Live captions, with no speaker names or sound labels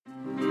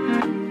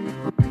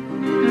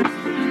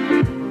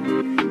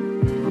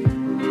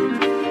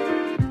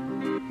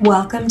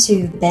Welcome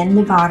to Ben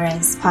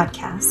Navarez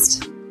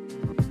podcast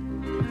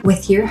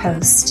with your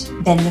host,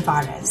 Ben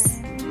Navarez.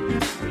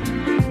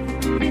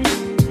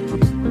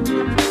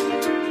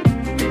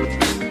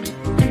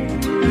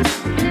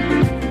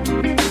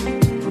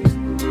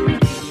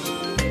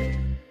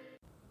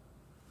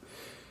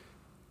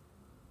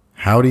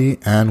 Howdy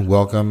and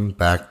welcome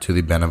back to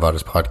the Ben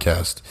Navarez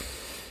podcast.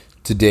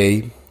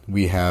 Today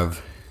we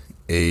have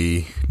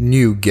a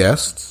new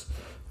guest.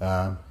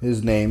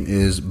 His name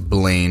is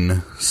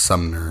Blaine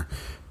Sumner.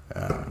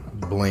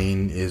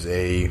 Blaine is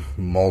a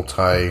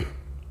multi-world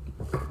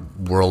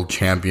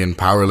champion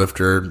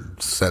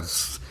powerlifter,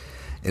 sets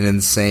an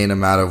insane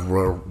amount of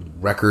world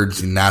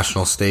records,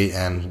 national, state,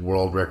 and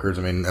world records.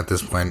 I mean, at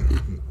this point,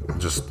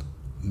 just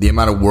the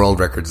amount of world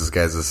records this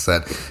guy's has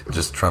set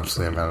just trumps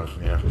the amount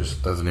of,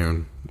 just doesn't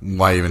even,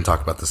 why even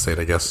talk about the state,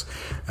 I guess.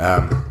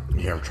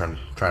 Here, I'm trying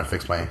to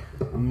fix my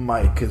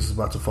mic. It's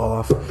about to fall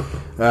off.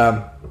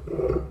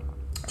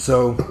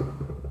 So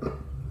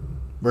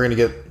we're gonna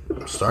get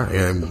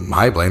started.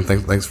 Hi, Blaine.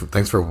 Thanks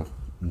for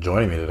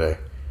joining me today.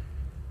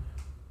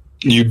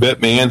 You bet,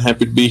 man.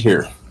 Happy to be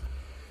here.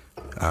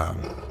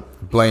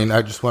 Blaine,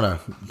 I just want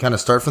to kind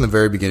of start from the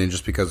very beginning,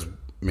 just because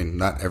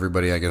not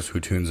everybody, I guess, who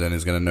tunes in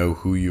is going to know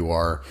who you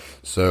are.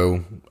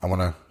 So I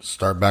want to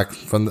start back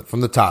from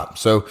the top.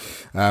 So,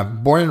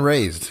 born and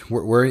raised,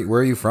 where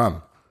are you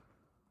from?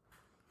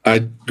 I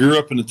grew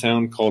up in a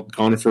town called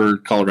Conifer,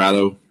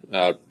 Colorado.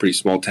 Pretty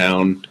small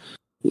town,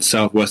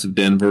 southwest of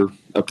Denver,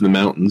 up in the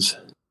mountains.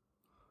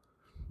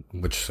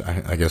 Which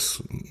I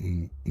guess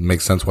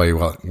makes sense why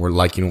we're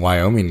liking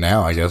Wyoming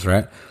now, I guess,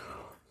 right?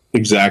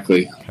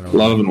 Exactly. Kind of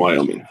loving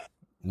Wyoming.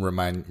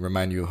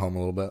 Remind you of home a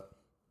little bit?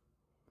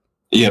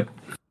 Yep.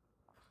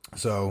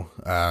 So,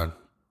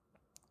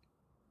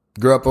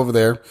 grew up over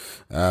there.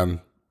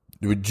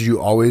 Did you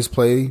always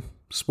play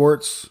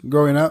sports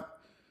growing up?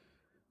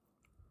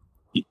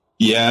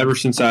 Yeah, ever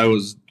since I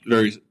was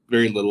very,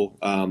 very little,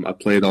 I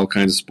played all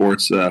kinds of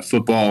sports.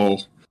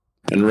 Football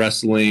and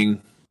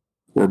wrestling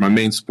were my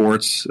main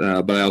sports,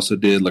 but I also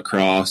did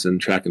lacrosse and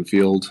track and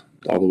field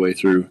all the way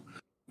through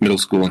middle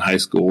school and high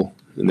school,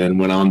 and then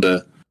went on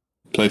to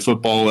play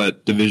football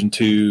at Division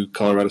II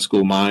Colorado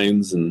School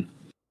Mines and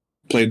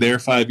played there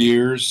 5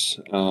 years.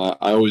 I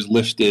always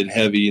lifted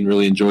heavy and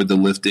really enjoyed the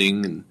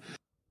lifting. And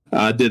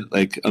I did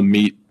like a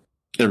meet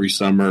every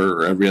summer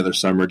or every other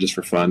summer just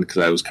for fun, because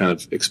I was kind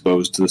of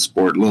exposed to the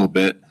sport a little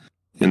bit.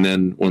 And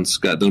then once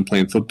got done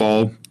playing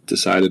football,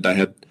 decided I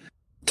had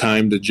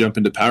time to jump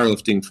into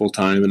powerlifting full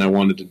time, and I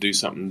wanted to do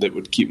something that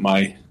would keep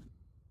my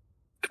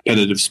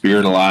competitive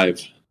spirit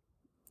alive.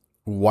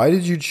 Why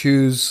did you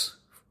choose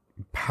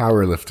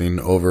powerlifting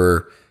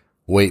over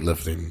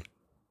weightlifting?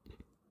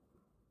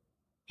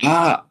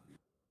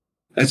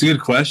 That's a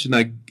good question.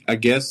 I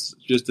guess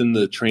just in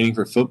the training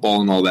for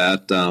football and all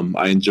that,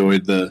 I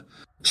enjoyed the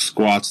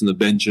squats and the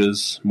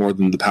benches more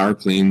than the power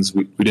cleans.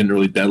 We didn't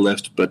really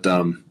deadlift, but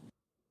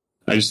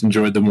I just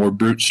enjoyed the more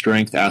brute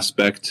strength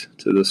aspect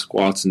to the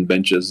squats and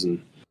benches,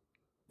 and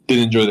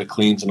didn't enjoy the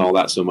cleans and all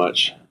that so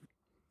much.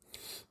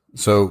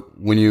 So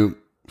when you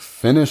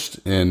finished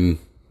in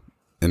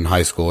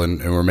high school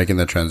and were making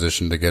the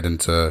transition to get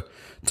into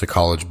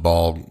college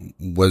ball,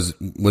 was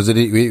it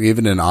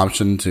even an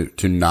option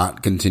to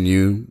not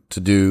continue to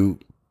do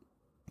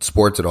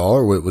sports at all,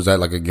 or was that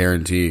like a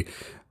guarantee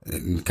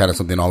and kind of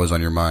something always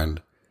on your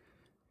mind?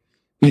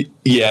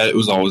 Yeah, it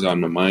was always on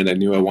my mind. I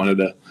knew I wanted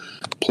to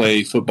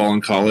play football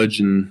in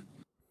college, and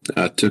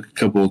took a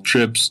couple of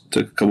trips,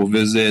 took a couple of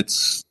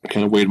visits,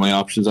 kind of weighed my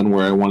options on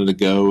where I wanted to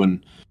go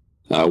and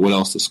what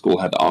else the school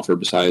had to offer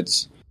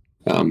besides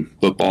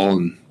football,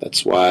 and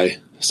that's why I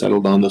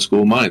settled on the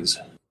School of Mines.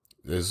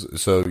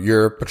 So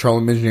you're a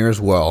petroleum engineer as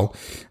well.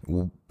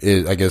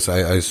 I guess I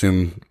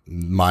assume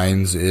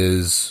Mines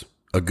is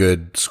a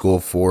good school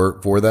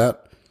for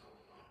that?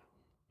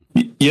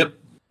 Yep.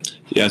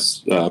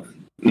 Yes.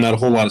 Not a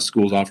whole lot of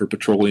schools offer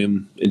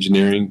petroleum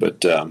engineering,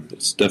 but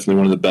it's definitely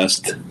one of the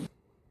best.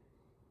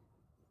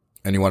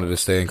 And you wanted to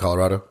stay in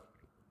Colorado?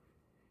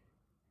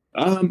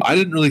 I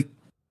didn't really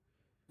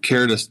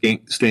care to stay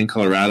in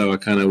Colorado. I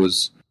kind of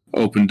was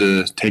open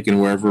to taking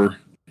wherever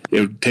it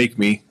would take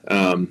me.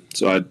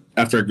 So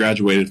after I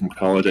graduated from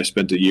college, I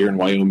spent a year in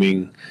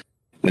Wyoming,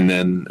 and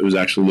then I was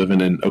actually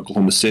living in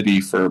Oklahoma City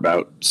for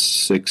about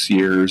 6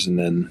 years, and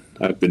then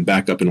I've been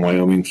back up in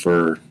Wyoming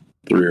for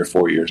 3 or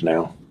 4 years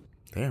now.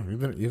 Damn,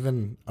 you've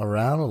been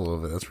around a little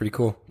bit. That's pretty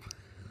cool.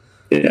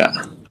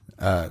 Yeah.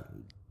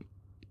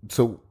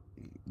 So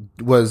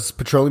was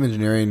petroleum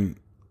engineering,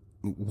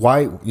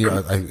 why,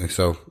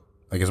 so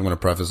I guess I'm going to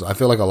preface, I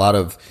feel like a lot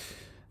of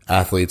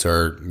athletes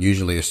are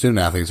usually, student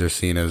athletes are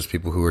seen as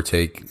people who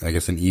take, I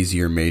guess, an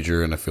easier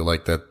major. And I feel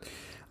like that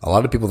a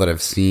lot of people that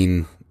I've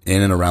seen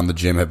in and around the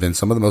gym have been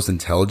some of the most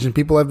intelligent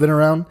people I've been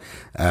around.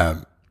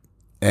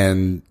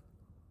 And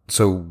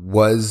so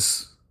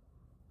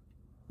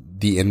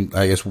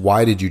I guess,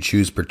 why did you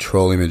choose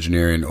petroleum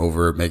engineering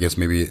over, I guess,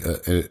 maybe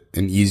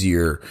an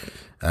easier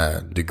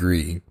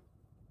degree?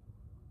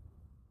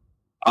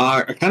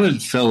 I kind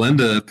of fell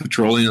into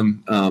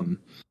petroleum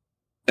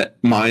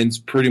mine's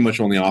pretty much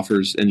only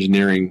offers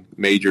engineering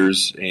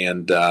majors,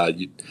 and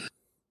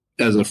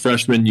as a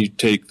freshman, you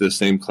take the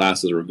same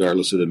classes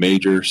regardless of the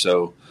major.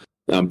 So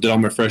did all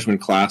my freshman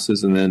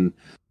classes, and then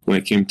when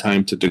it came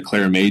time to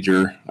declare a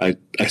major, I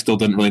still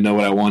didn't really know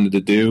what I wanted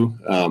to do.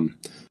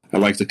 I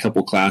liked a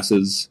couple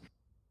classes,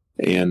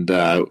 and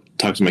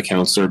talked to my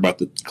counselor about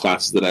the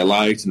classes that I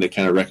liked, and they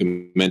kind of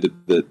recommended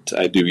that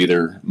I do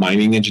either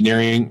mining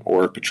engineering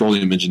or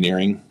petroleum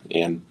engineering.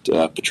 And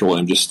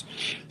petroleum just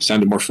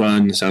sounded more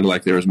fun, sounded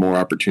like there was more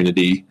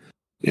opportunity,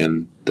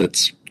 and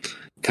that's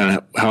kind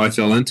of how I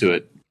fell into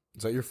it.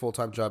 Is that your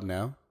full-time job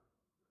now?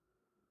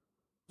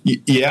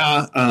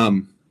 Yeah,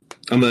 I'm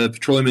a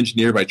petroleum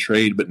engineer by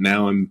trade, but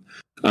now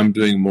I'm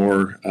doing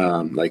more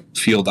like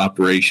field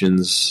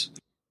operations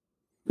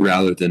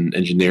rather than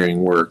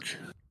engineering work.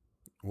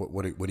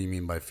 What do you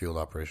mean by field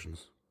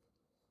operations?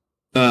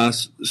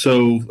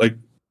 So like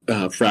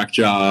frac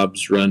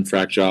jobs, run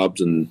frac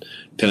jobs, and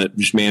kind of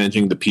just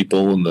managing the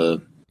people and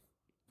the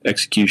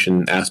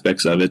execution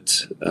aspects of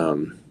it.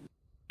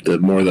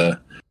 The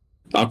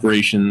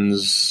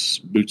operations,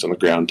 boots on the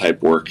ground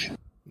type work.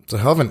 It's a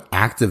hell of an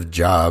active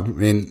job. I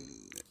mean,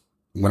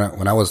 when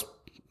I was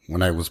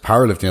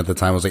powerlifting at the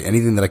time, it was like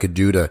anything that I could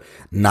do to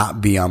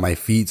not be on my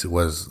feet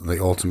was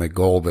the ultimate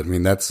goal. But I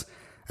mean, that's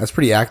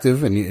pretty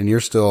active, and you're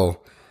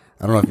still,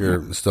 I don't know if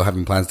you're still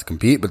having plans to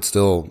compete, but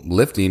still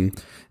lifting.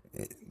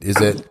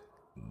 Is it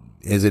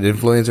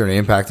influencing or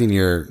impacting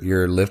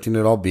your lifting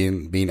at all,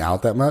 being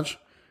out that much?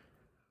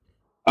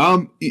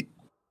 Not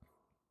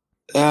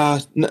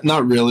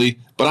really,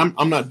 but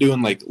I'm not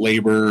doing like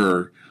labor,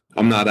 or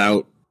I'm not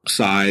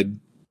outside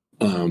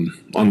on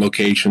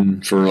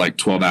location for like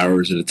 12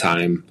 hours at a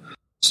time.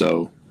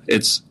 So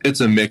it's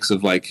a mix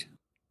of like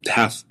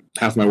half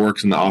my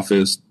work's in the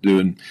office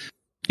doing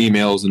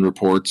emails and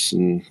reports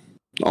and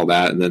all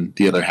that, and then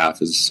the other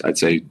half is, I'd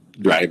say,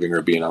 driving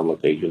or being on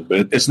location.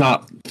 But it's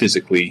not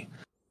physically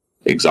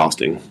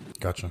exhausting.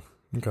 Gotcha.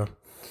 Okay.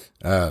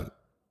 And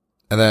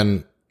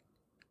then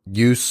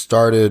you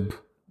started,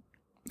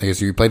 I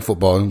guess you played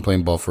football and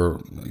playing ball for,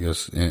 I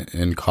guess,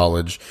 in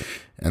college,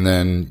 and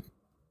then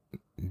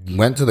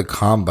went to the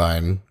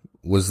combine.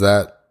 Was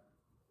NFL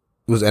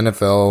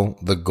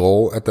the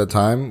goal at that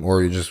time,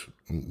 or you just,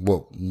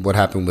 what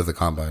happened with the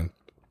combine?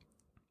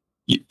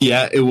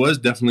 Yeah, it was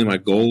definitely my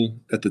goal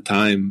at the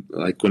time.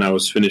 Like when I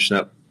was finishing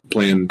up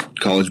playing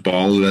college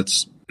ball,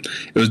 it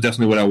was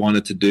definitely what I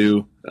wanted to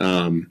do.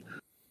 I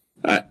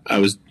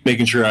was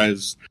making sure I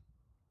was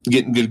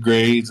getting good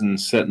grades and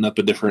setting up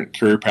a different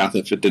career path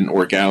if it didn't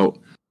work out.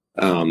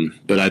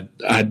 But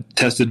I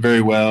tested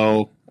very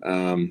well.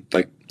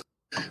 Like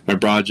my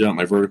broad jump,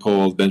 my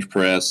vertical, bench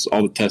press,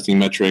 all the testing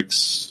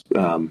metrics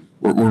were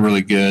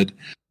really good.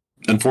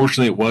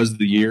 Unfortunately, it was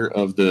the year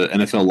of the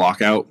NFL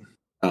lockout.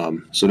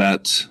 So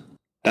that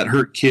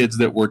hurt kids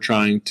that were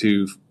trying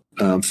to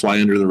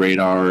fly under the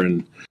radar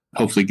and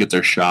hopefully get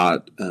their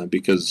shot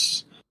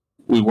because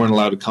we weren't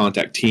allowed to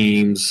contact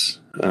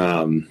teams.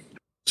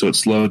 So it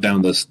slowed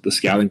down the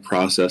scouting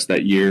process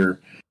that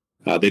year.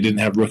 They didn't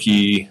have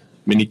rookie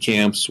mini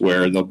camps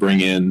where they'll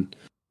bring in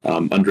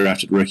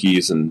undrafted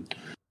rookies and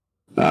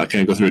kind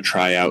of go through a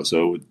tryout.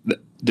 So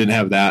didn't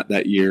have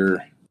that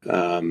year.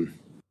 And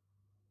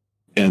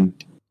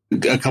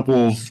a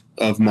couple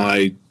of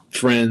my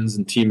friends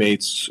and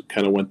teammates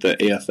kind of went the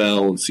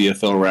AFL and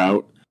CFL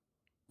route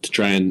to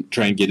try and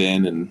get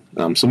in, and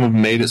some of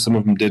them made it, some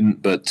of them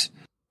didn't. But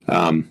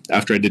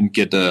after I didn't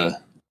get a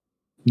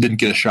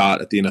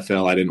shot at the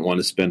NFL, I didn't want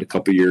to spend a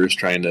couple years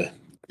trying to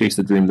chase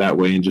the dream that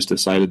way, and just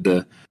decided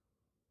to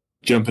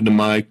jump into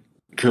my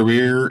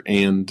career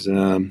and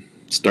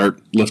start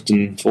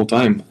lifting full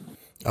time.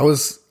 I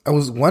was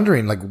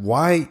wondering, like,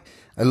 why.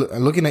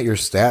 Looking at your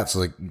stats,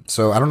 like,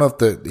 so I don't know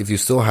if you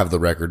still have the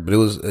record, but it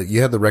was,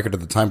 you had the record at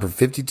the time for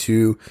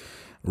 52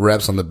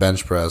 reps on the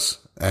bench press,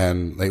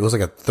 and like, it was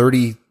like a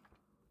 30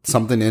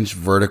 something inch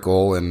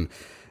vertical, and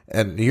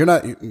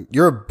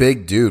you're a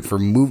big dude for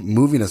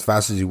moving as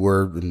fast as you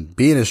were and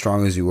being as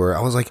strong as you were.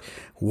 I was like,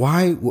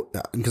 why?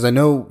 Because I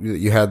know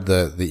you had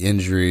the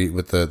injury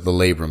with the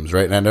labrums,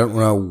 right? And I don't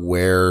know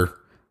where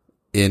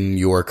in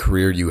your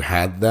career you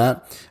had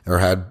that, or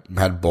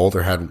had both,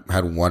 or had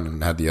one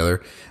and had the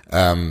other.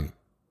 But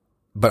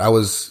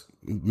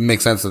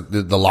makes sense that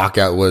the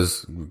lockout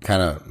was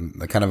kind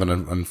of an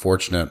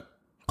unfortunate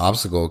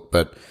obstacle,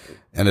 but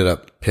ended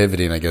up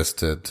pivoting, I guess,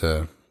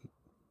 to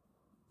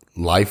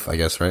life, I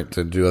guess, right?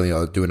 To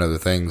doing other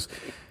things.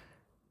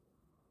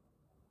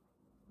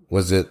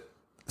 Was it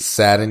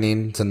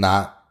saddening to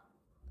not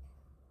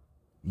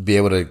be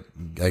able to,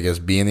 I guess,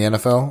 be in the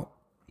NFL?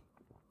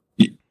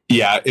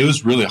 Yeah, it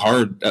was really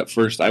hard at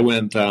first. I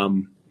went, I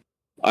don't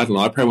know,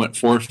 I probably went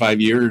 4 or 5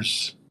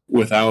 years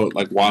without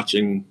like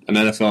watching an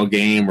NFL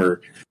game or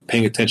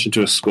paying attention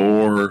to a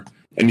score or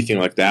anything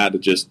like that.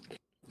 It just,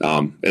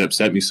 it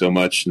upset me so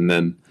much. And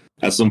then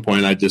at some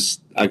point I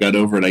got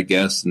over it, I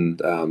guess. And,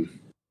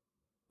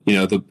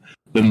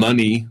 the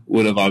money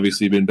would have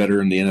obviously been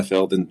better in the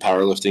NFL than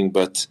powerlifting,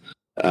 but,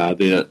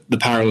 the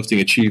powerlifting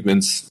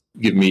achievements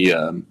give me,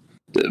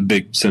 a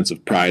big sense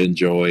of pride and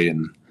joy,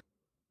 and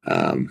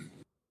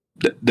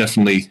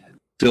definitely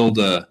filled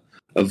a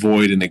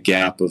void and a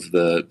gap of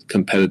the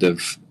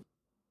competitive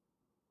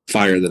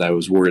fire that I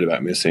was worried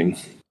about missing.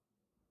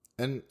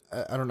 And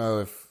I don't know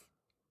if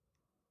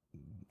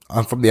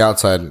I'm from the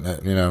outside,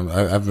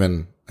 I've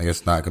been, I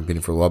guess, not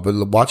competing for a while, but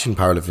watching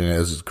powerlifting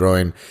as it's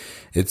growing,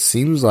 it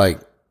seems like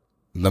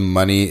the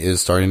money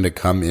is starting to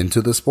come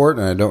into the sport.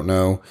 And I don't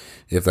know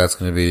if that's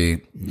going to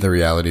be the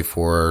reality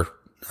for,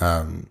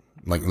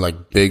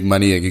 like big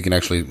money, like you can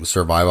actually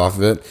survive off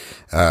of it.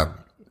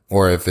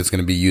 Or if it's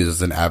going to be used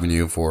as an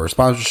avenue for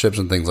sponsorships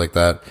and things like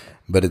that.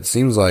 But it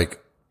seems like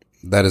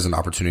that is an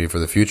opportunity for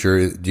the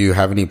future. Do you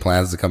have any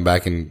plans to come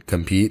back and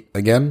compete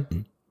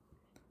again?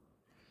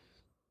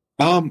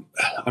 I'm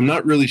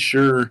not really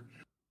sure.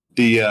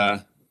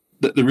 The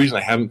reason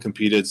I haven't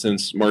competed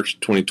since March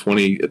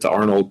 2020 at the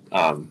Arnold,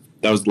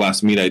 that was the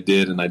last meet I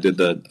did, and I did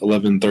the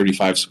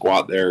 1135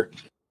 squat there,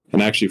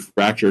 and actually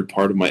fractured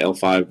part of my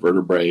L5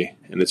 vertebrae.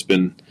 And it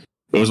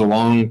was a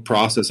long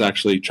process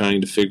actually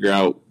trying to figure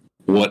out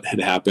what had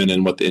happened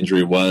and what the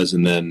injury was,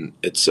 and then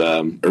it's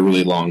a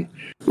really long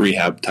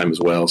rehab time as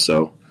well.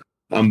 So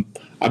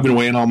I've been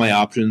weighing all my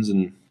options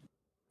and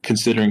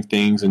considering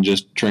things and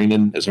just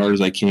training as hard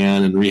as I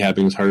can and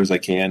rehabbing as hard as I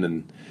can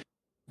and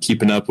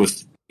keeping up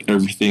with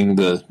everything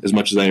as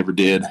much as I ever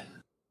did.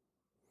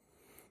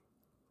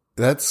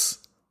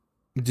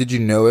 Did you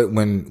know it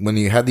when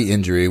you had the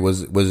injury?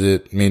 Was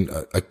it,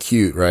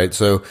 acute, right?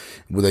 So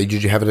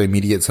did you have an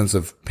immediate sense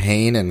of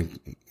pain and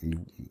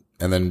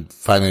then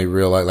finally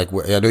realize, like,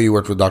 I know you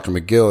worked with Dr.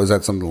 McGill. Is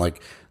that something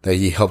like that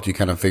he helped you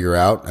kind of figure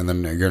out, and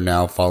then you're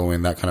now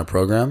following that kind of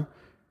program?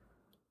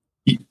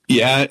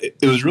 Yeah,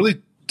 it was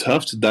really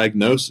tough to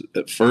diagnose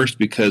at first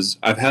because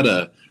I've had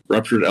a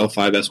ruptured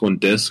L5-S1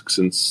 disc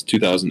since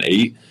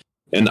 2008,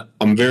 and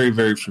I'm very,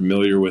 very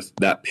familiar with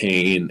that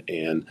pain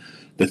and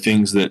the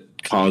things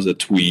that cause a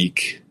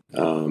tweak,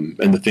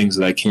 and the things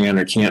that I can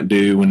or can't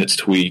do when it's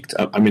tweaked.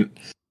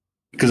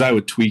 Because I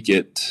would tweak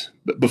it.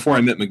 But before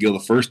I met McGill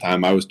the first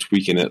time, I was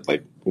tweaking it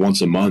like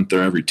once a month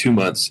or every 2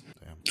 months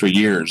for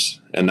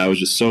years. And I was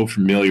just so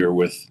familiar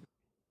with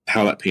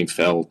how that pain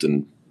felt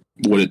and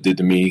what it did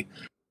to me.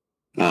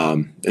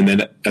 And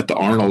then at the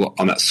Arnold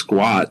on that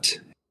squat,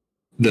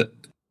 the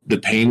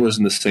pain was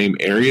in the same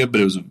area,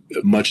 but it was a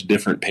much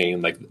different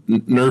pain. Like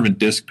nerve and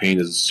disc pain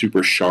is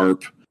super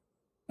sharp.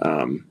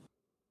 And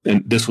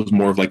this was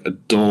more of like a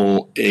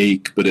dull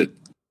ache, but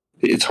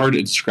it's hard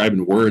to describe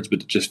in words,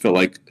 but it just felt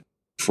like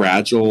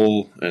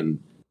fragile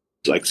and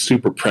like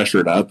super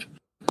pressured up.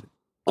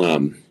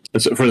 And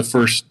so for the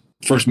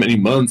first many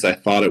months, I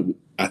thought it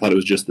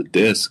was just the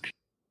disc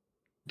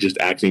just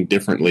acting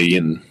differently.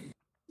 And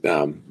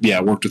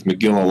I worked with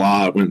McGill a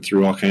lot, went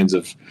through all kinds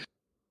of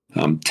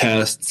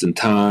tests and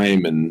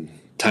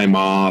time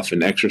off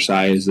and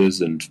exercises,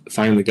 and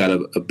finally got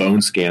a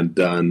bone scan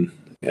done,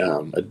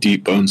 a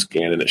deep bone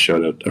scan, and it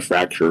showed a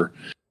fracture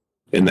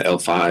in the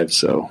L5.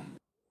 So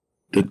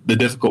the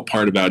difficult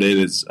part about it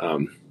is,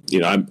 I'm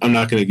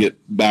not going to get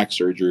back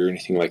surgery or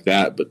anything like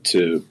that, but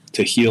to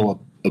heal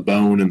a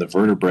bone in the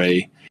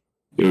vertebrae,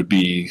 it would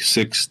be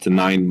 6 to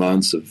 9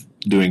 months of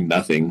doing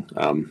nothing.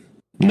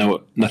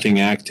 Nothing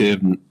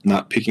active,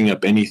 not picking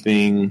up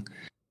anything,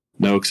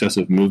 no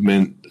excessive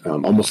movement,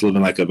 almost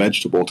living like a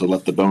vegetable to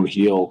let the bone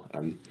heal.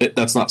 And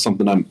that's not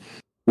something I'm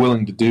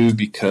willing to do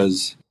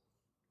because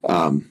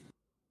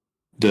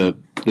the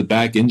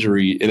back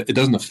injury, it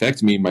doesn't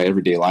affect me in my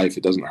everyday life.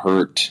 It doesn't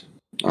hurt.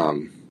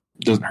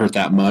 Doesn't hurt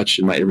that much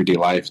in my everyday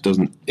life. It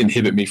doesn't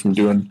inhibit me from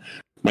doing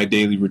my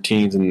daily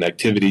routines and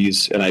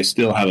activities. And I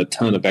still have a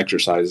ton of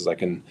exercises I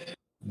can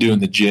do in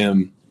the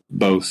gym,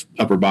 both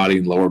upper body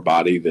and lower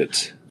body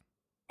that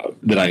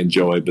I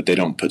enjoy, but they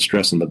don't put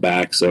stress on the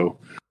back. So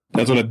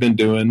that's what I've been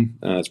doing.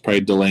 It's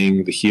probably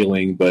delaying the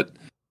healing, but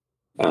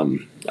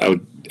I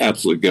would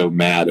absolutely go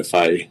mad if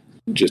I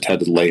just had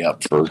to lay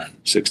up for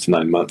 6 to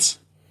 9 months.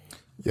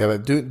 Yeah,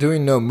 but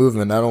doing no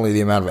movement, not only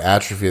the amount of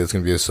atrophy that's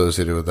going to be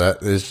associated with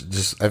that, is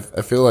just,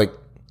 I feel like,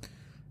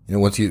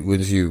 once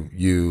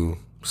you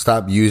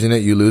stop using it,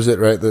 you lose it,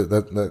 right?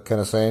 That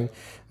kind of saying.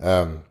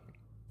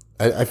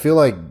 I feel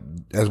like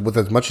with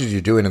as much as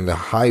you're doing and the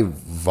high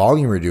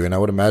volume you're doing, I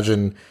would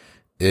imagine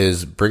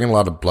is bringing a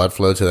lot of blood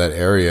flow to that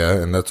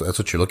area. And that's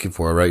what you're looking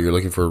for, right? You're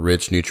looking for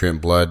rich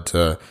nutrient blood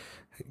to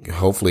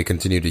hopefully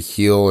continue to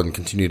heal and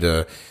continue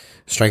to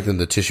strengthen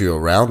the tissue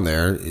around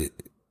there.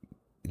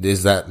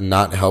 Is that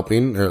not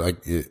helping, or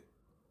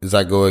does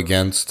that go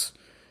against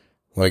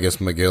what I guess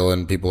McGill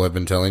and people have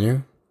been telling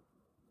you?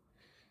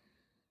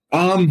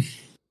 One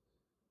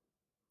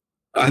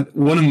of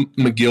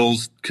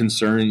McGill's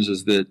concerns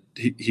is that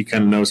he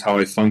kind of knows how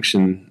I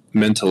function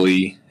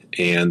mentally,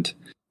 and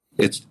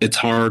it's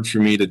hard for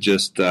me to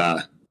just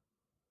to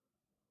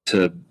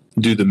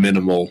do the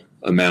minimal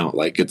amount.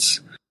 Like if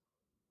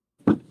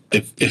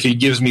he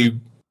gives me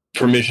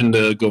permission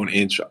to go an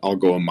inch, I'll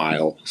go a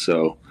mile.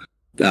 So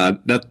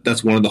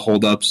that's one of the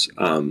holdups.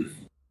 And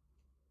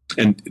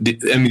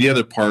the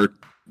other part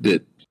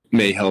that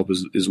may help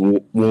is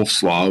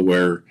Wolf's Law,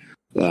 where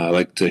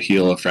like to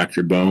heal a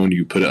fractured bone,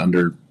 you put it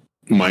under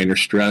minor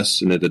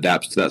stress and it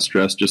adapts to that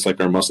stress, just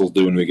like our muscles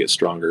do when we get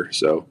stronger.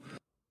 So,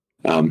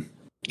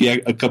 yeah,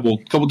 a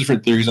couple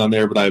different theories on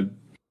there, but I'm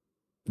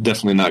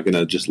definitely not going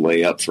to just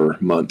lay up for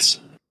months.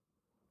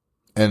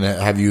 And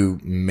have you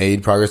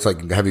made progress?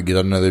 Like, have you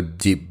done another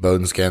deep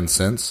bone scan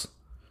since?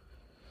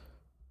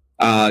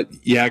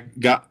 Yeah,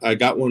 I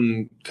got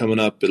one coming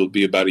up. It'll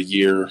be about a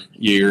year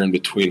in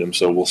between them.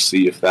 So we'll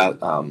see if that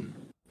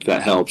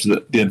helps.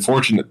 The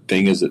unfortunate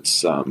thing is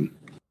it's,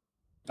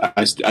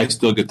 I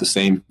still get the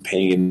same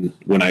pain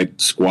when I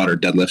squat or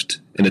deadlift,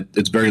 and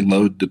it's very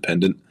load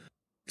dependent.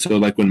 So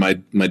like when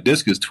my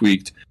disc is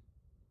tweaked,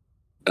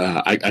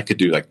 I could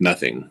do like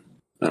nothing.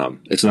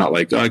 It's not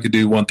like, I could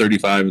do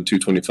 135 and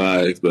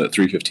 225, but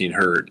 315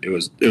 hurt. It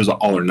was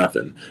all or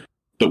nothing.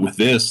 But with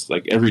this,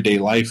 like everyday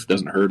life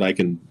doesn't hurt. I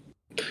can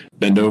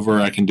bend over.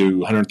 I can do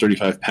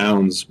 135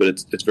 pounds, but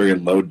it's very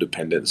load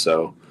dependent.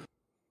 So,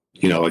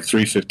 like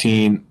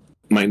 315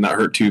 might not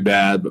hurt too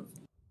bad, but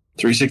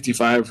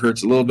 365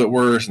 hurts a little bit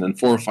worse, and then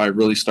 405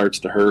 really starts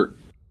to hurt.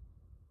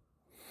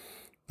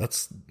 I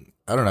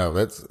don't know.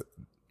 That's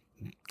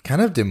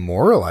kind of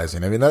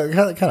demoralizing. I mean,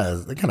 that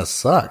kind of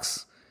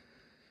sucks.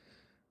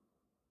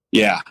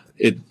 Yeah,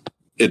 it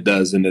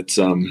does, and it's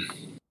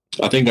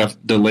I think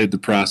I've delayed the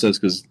process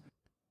because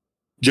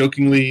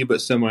jokingly,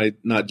 but semi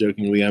not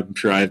jokingly, I'm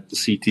sure I have the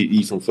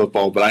CTE from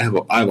football, but I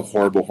have a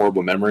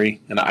horrible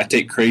memory, and I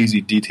take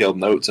crazy detailed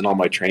notes in all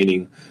my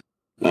training.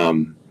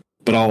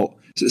 But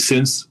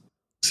since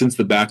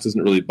the back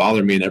doesn't really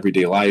bother me in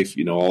everyday life,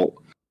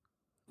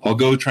 I'll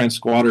go try and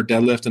squat or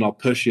deadlift, and I'll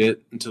push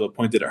it until the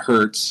point that it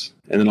hurts,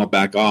 and then I'll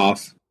back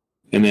off,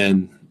 and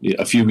then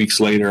a few weeks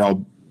later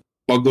I'll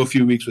go a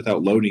few weeks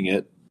without loading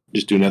it,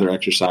 just doing other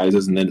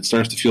exercises, and then it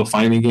starts to feel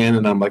fine again,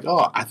 and I'm like,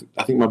 oh, I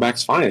think my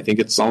back's fine. I think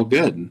it's all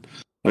good. And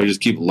I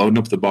just keep loading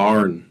up the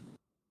bar and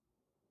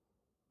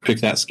pick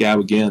that scab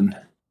again.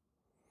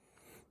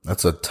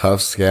 That's a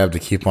tough scab to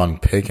keep on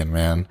picking,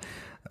 man.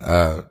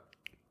 I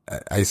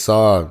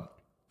saw,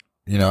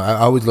 I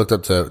always looked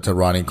up to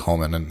Ronnie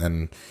Coleman,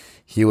 and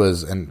he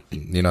was, and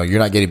you're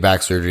not getting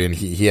back surgery, and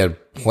he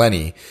had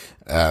plenty.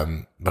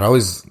 But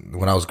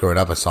when I was growing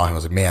up, I saw him. I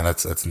was like, man,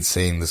 that's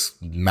insane. This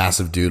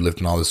massive dude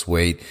lifting all this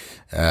weight.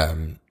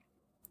 And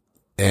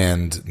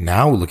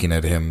now looking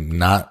at him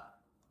not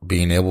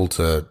being able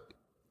to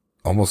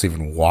almost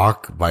even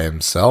walk by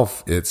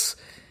himself, it's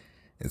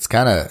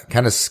kind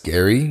of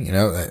scary,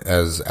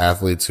 as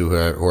athletes who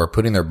are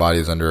putting their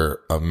bodies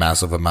under a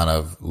massive amount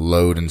of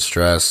load and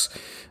stress,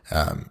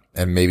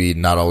 and maybe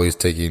not always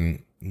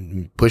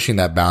pushing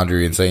that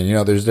boundary and saying,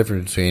 there's a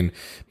difference between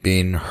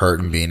being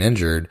hurt and being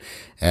injured,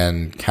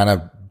 and kind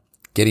of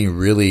getting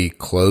really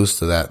close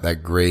to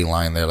that gray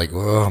line there. Like,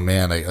 oh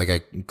man,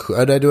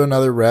 could I do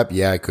another rep?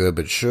 Yeah, I could,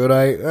 but should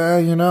I?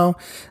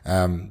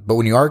 But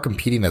when you are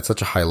competing at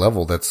such a high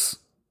level, that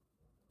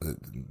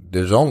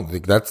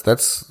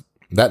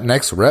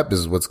next rep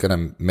is what's going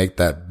to make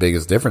that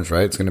biggest difference,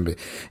 right? It's going to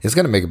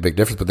make a big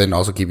difference, but then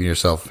also keeping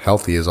yourself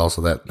healthy is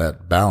also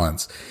that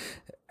balance.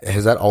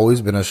 Has that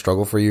always been a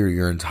struggle for you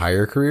your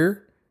entire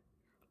career?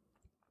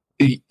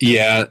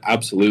 Yeah,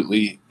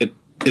 absolutely.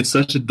 It's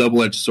such a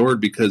double-edged sword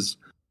because,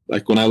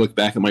 like, when I look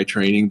back at my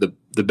training,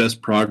 the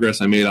best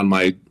progress I made on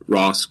my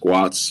raw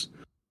squats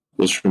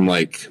was from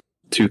like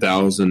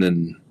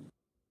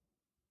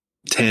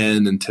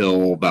 2010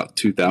 until about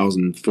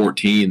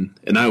 2014,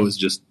 and I was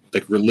just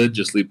like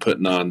religiously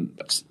putting on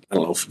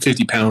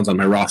 50 pounds on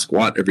my raw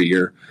squat every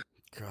year.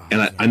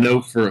 And I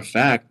know for a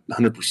fact,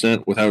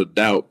 100%, without a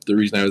doubt, the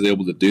reason I was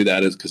able to do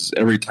that is because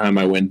every time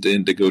I went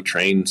in to go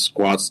train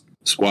squats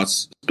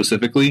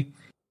specifically,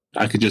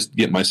 I could just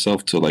get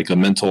myself to like a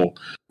mental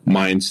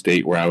mind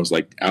state where I was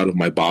like out of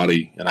my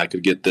body, and I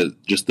could get the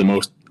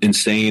most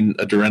insane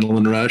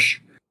adrenaline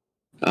rush.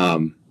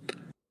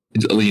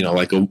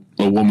 Like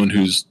a woman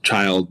whose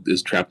child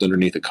is trapped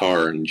underneath a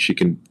car, and she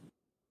can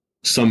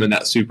summon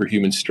that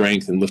superhuman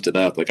strength and lift it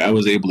up. Like, I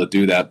was able to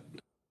do that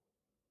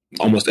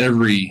almost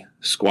every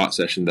squat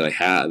session that I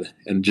had,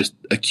 and just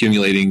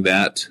accumulating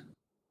that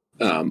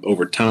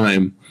over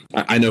time,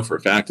 I know for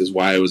a fact is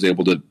why I was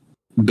able to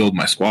build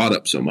my squat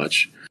up so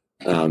much.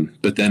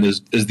 But then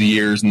as the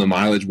years and the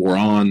mileage wore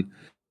on,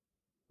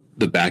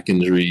 the back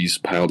injuries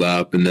piled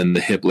up, and then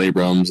the hip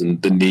labrums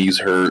and the knees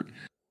hurt.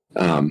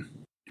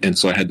 And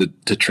so I had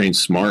to train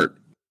smart,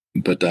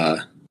 but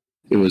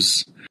it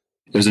was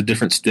a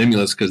different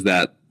stimulus, because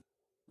that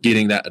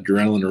getting that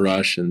adrenaline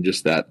rush and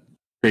just that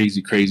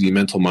crazy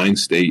mental mind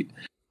state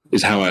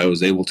is how I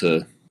was able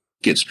to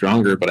get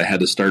stronger. But I had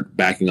to start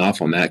backing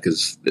off on that,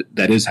 because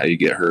that is how you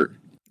get hurt.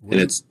 Wow.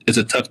 And it's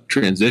a tough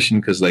transition,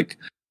 because a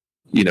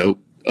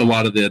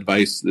lot of the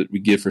advice that we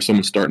give for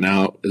someone starting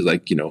out is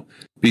like,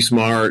 be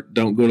smart,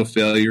 don't go to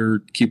failure,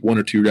 keep 1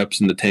 or 2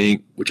 reps in the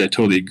tank, which I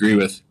totally agree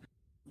with.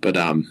 But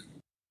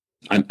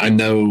I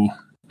know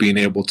being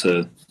able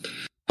to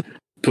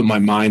put my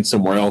mind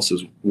somewhere else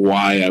is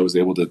why I was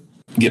able to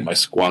get my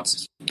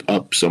squats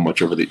up so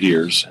much over the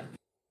years.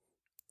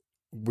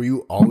 Were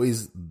you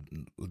always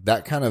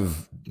that kind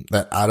of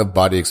that out of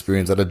body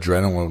experience, that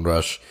adrenaline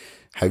rush.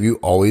 Have you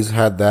always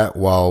had that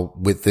while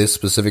with this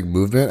specific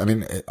movement? I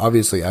mean,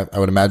 obviously, I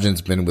would imagine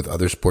it's been with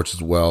other sports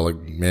as well, like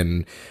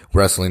in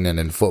wrestling and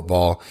in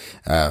football.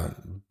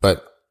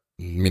 But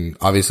I mean,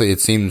 obviously, it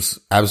seems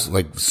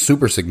like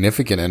super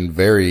significant and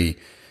very,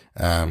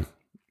 I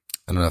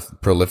don't know if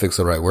prolific's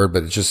the right word,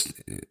 but it's just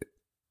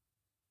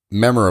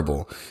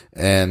memorable.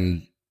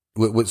 And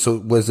so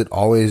was it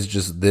always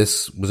just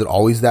this? Was it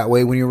always that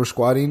way when you were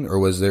squatting, or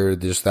was there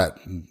just that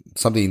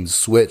something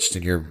switched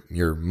in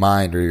your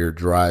mind or your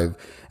drive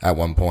at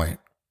one point?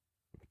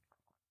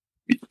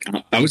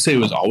 I would say it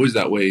was always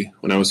that way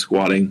when I was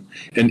squatting.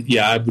 And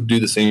yeah, I would do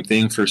the same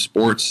thing for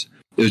sports.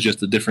 It was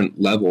just a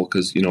different level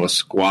because, a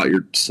squat,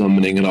 you're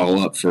summoning it all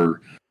up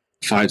for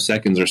 5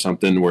 seconds or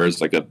something, whereas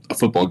like a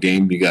football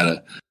game, you got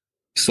to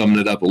summon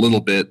it up a little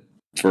bit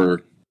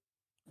for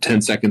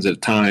 10 seconds at a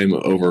time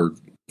over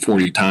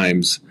 40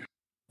 times.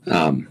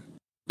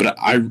 But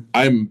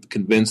I'm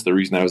convinced the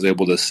reason I was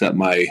able to set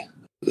my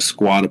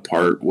squat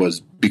apart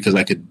was because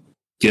I could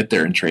get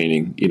there in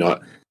training.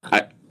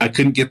 I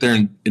couldn't get there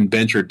in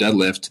bench or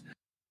deadlift.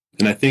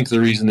 And I think the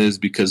reason is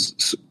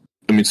because,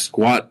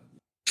 squat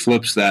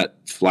flips that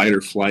flight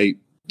or flight,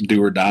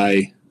 do or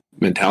die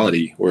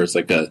mentality, where it's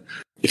like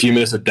if you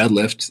miss a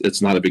deadlift,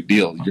 it's not a big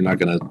deal. You're not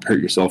going to hurt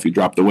yourself if you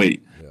drop the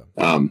weight.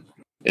 Yeah.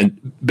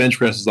 And bench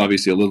press is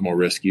obviously a little more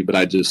risky, but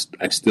I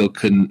still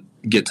couldn't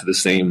get to the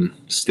same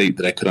state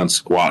that I could on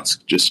squats.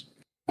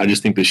 I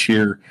just think the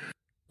sheer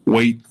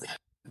weight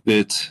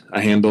that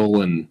I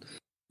handle and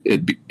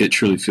it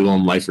truly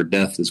feeling life or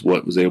death is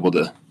what was able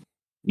to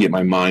get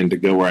my mind to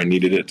go where I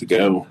needed it to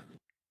go.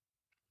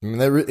 I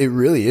mean, it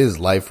really is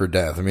life or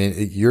death. I mean,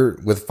 you're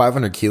with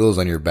 500 kilos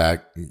on your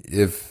back.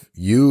 If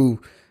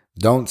you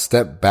don't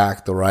step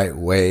back the right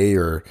way,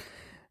 or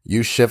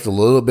you shift a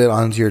little bit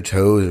onto your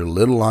toes or a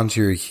little onto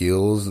your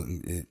heels,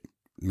 it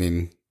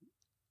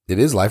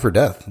is life or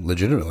death,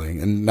 legitimately.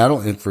 And not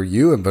only for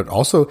you, but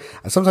also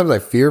sometimes I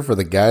fear for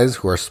the guys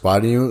who are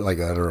spotting you, like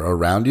that are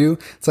around you.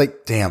 It's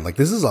like, damn, like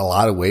this is a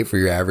lot of weight for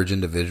your average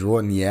individual.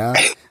 And yeah,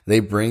 they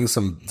bring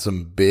some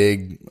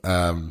big,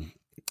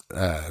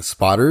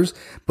 spotters,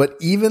 but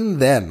even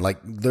then, like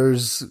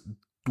there's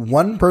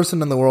one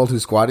person in the world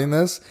who's squatting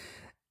this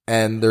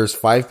and there's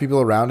 5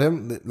 people around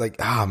him. Like,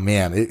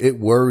 man, it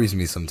worries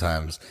me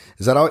sometimes.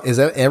 Is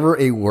that ever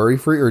a worry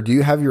for you? Or do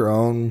you have your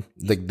own,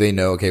 like they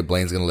know, okay,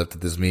 Blaine's going to lift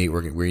at this meet.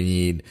 We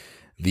need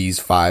these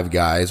 5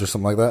 guys or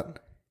something like that?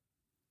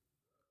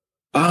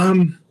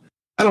 I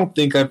don't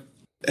think I've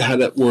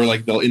had that where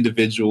like they'll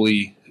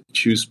individually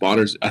choose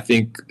spotters. I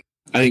think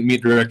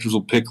meet directors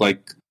will pick,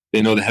 like,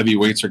 they know the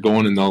heavyweights are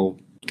going and they'll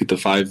get the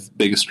 5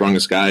 biggest,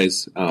 strongest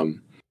guys.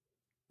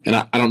 And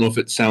I don't know if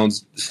it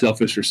sounds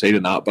selfish or say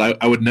to not,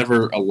 but I would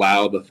never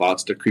allow the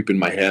thoughts to creep in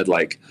my head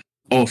like,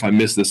 oh, if I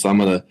miss this, I'm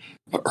going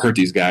to hurt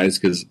these guys.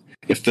 Because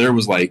if there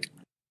was like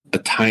a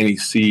tiny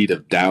seed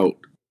of doubt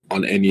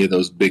on any of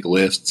those big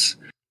lifts,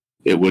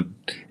 it would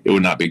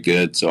not be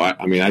good. So,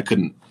 I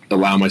couldn't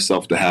allow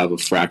myself to have a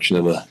fraction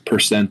of a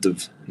 %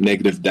 of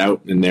negative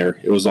doubt in there.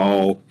 It was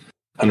all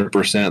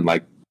 100%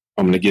 like,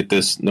 I'm going to get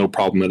this, no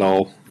problem at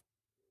all.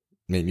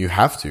 I mean, you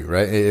have to,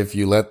 right? If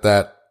you let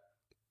that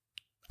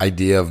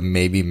idea of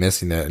maybe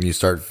missing it and you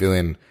start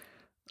feeling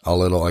a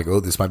little like, oh,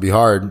 this might be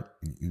hard,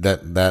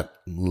 that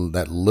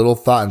little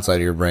thought inside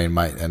of your brain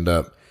might end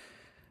up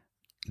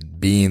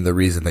being the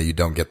reason that you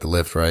don't get the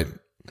lift, right?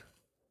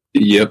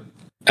 Yep,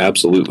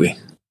 absolutely.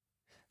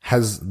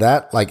 Has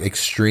that like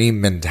extreme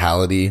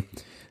mentality,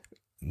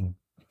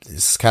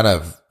 it's kind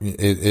of,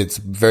 it's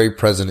very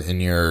present in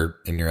your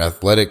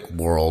athletic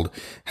world.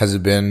 Has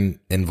it been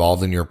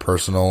involved in your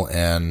personal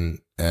and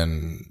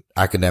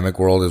academic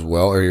world as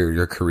well, or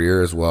your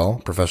career as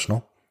well,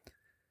 professional?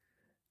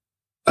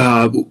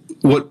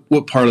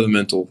 What part of the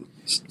mental?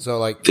 So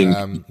like,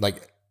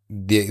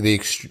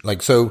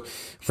 so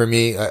for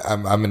me,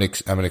 I'm an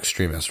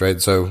extremist,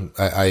 right? So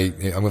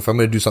if I'm going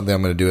to do something,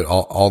 I'm going to do it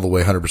all the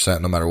way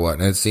 100% no matter what.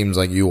 And it seems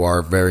like you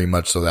are very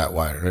much so that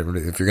way.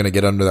 If you're going to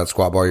get under that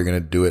squat bar, you're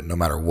going to do it no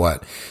matter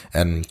what.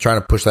 And trying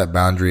to push that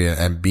boundary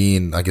and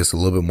being, I guess, a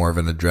little bit more of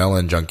an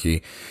adrenaline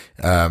junkie.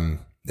 I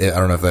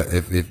don't know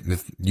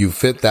if you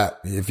fit that,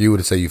 if you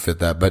would say you fit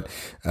that, but,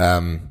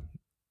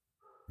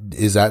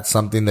 is that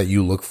something that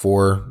you look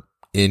for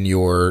in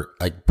your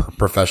like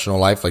professional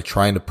life, like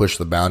trying to push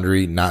the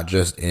boundary, not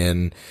just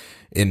in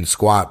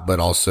squat, but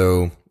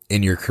also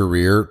in your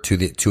career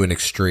to an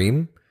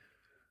extreme?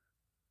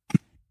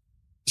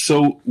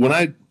 So when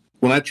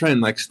I try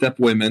and like step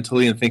away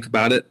mentally and think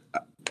about it,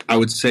 I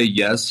would say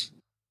yes.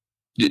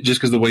 Just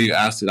because the way you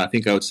asked it, I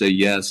think I would say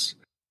yes.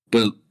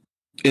 But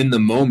in the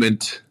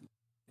moment,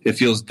 it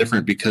feels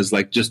different because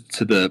like just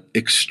to the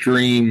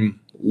extreme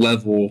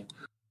level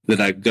that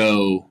I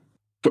go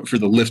for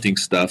the lifting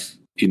stuff,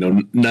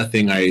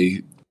 nothing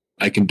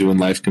I can do in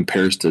life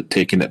compares to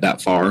taking it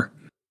that far.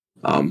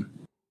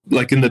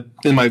 Like in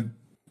my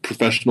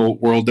professional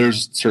world,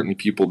 there's certainly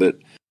people that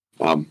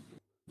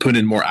put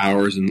in more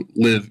hours and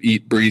live,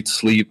 eat, breathe,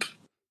 sleep,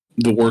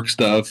 the work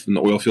stuff and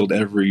the oil field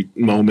every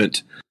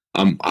moment.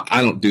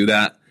 I don't do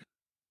that.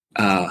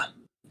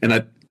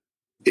 And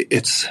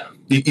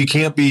you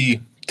can't be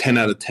 10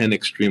 out of 10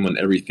 extreme on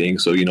everything.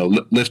 So,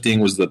 lifting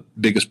was the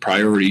biggest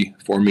priority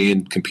for me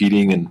in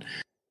competing. And,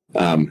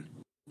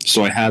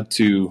 so I had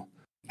to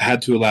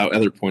allow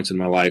other points in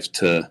my life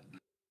to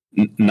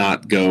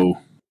not go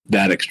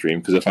that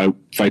extreme. Because if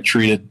I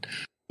treated,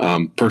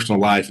 personal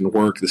life and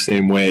work the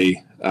same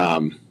way,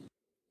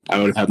 I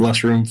would have had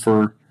less room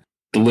for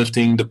the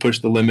lifting to push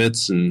the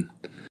limits and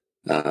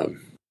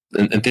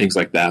things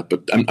like that.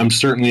 But I'm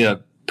certainly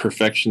a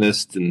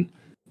perfectionist and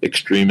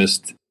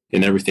extremist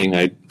in everything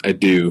I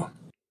do,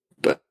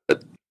 but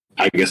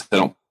I guess I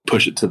don't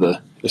push it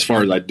as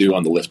far as I do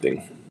on the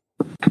lifting.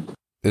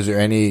 Is there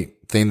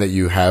anything that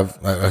you have?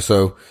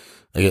 So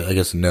I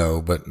guess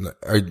no, but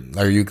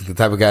are you the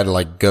type of guy to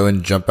like go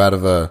and jump out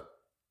of a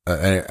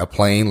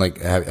plane?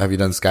 Like have you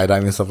done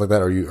skydiving and stuff like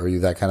that? Are you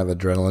that kind of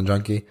adrenaline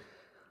junkie?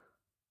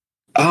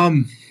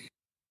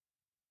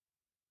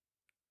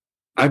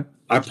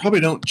 I probably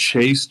don't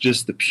chase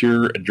just the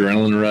pure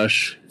adrenaline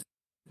rush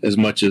as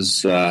much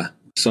as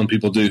some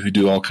people do who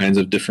do all kinds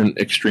of different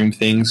extreme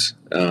things.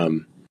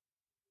 And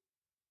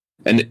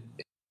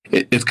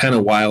it's kind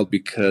of wild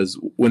because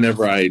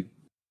whenever I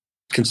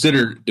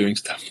consider doing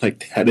stuff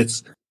like that,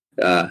 it's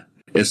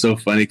so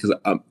funny because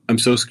I'm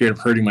so scared of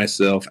hurting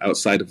myself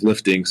outside of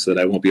lifting so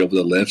that I won't be able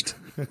to lift.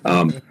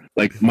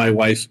 Like my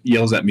wife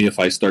yells at me if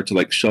I start to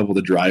like shovel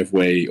the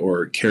driveway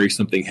or carry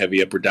something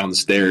heavy up or down the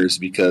stairs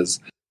because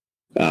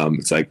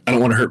it's like I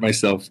don't want to hurt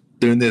myself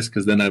doing this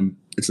because then I'm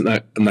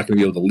not going to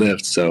be able to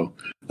lift. So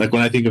like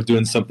when I think of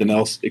doing something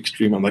else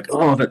extreme, I'm like,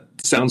 oh, that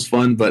sounds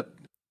fun, but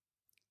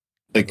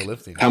like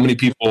how many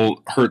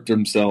people hurt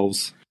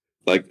themselves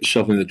like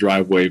shoveling the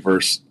driveway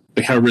versus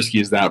like how risky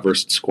is that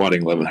versus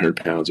squatting 1,100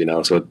 pounds?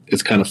 So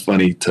it's kind of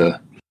funny to.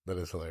 That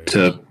is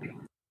hilarious.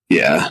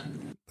 Yeah.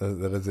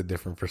 That is a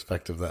different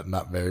perspective that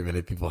not very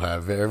many people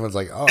have. Everyone's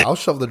like, oh, I'll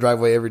shovel the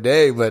driveway every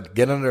day, but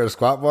get under a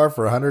squat bar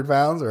for 100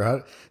 pounds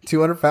or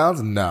 200 pounds?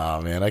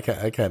 Nah, man, I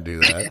can't do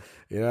that.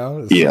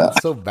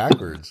 It's so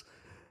backwards.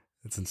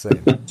 It's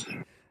insane.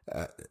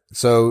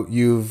 So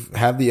you've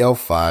had the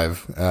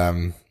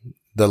L5,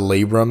 the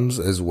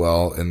labrums as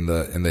well in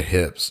the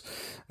hips.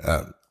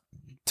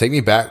 Take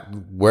me back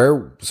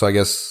so I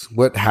guess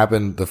what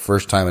happened the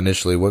first time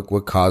initially?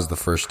 What caused the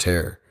first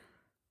tear?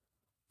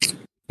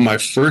 My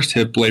first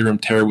hip labrum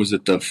tear was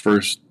at the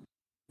first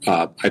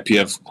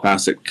IPF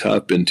Classic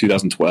Cup in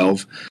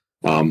 2012,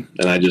 and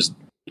I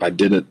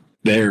did it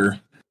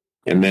there,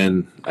 and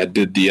then I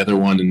did the other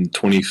one in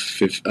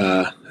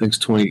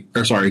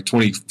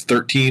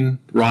 2013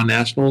 Raw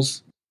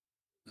Nationals.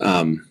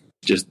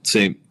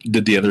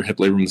 Did the other hip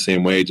labrum the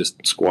same way,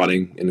 just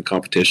squatting in the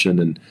competition,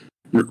 and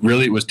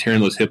really it was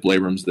tearing those hip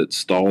labrums that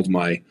stalled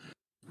my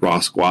raw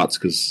squats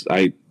because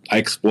I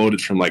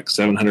exploded from like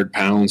 700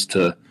 pounds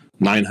to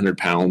 900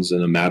 pounds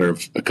in a matter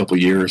of a couple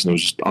of years, and it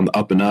was just on the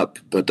up and up.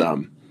 But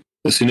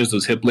as soon as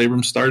those hip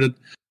labrums started,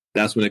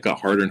 that's when it got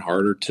harder and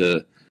harder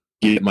to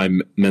get my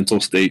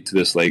mental state to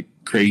this like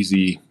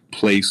crazy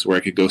place where I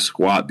could go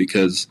squat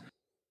because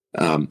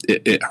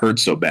it hurt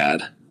so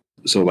bad.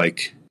 So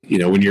like,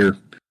 when you're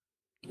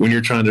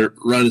trying to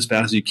run as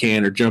fast as you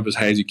can or jump as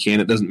high as you can,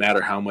 it doesn't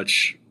matter how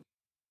much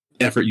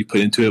effort you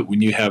put into it.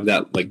 When you have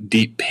that like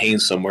deep pain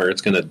somewhere,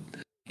 it's going to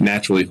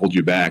naturally hold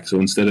you back. So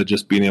instead of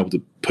just being able to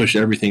push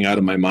everything out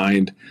of my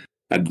mind,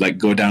 I'd like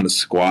go down to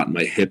squat and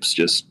my hips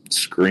just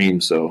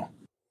scream. So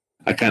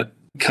I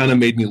kind of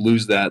made me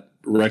lose that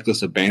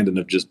reckless abandon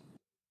of just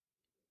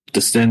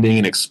descending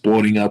and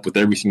exploding up with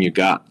everything you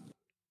got.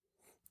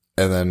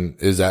 And then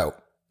is that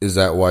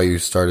why you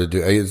started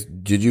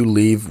did you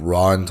leave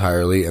raw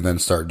entirely and then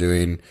start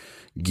doing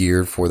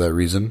gear for that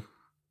reason?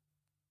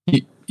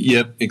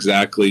 Yep,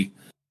 exactly.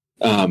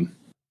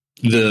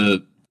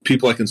 The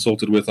people I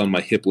consulted with on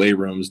my hip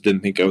labrums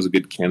didn't think I was a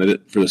good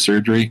candidate for the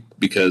surgery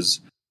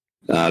because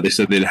they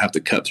said they'd have to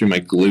cut through my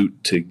glute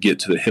to get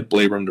to the hip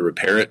labrum to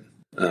repair it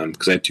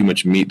because I had too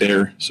much meat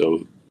there.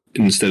 So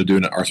instead of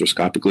doing it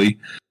arthroscopically,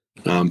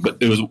 but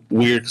it was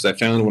weird because I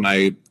found when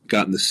I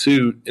got in the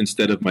suit,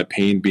 instead of my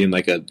pain being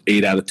like a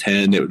 8 out of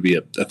 10, it would be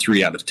a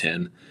 3 out of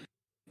 10.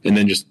 And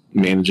then just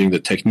managing the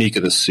technique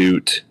of the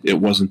suit, it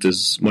wasn't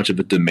as much of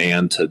a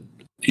demand to,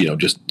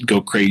 just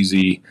go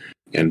crazy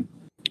and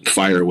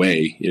fire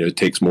away. It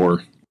takes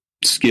more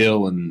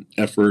skill and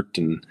effort,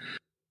 and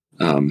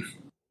so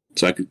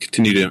I could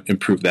continue to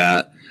improve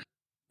that.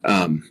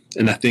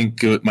 And I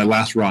think my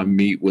last raw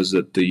meet was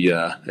at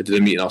I did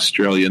a meet in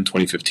Australia in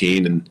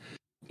 2015, and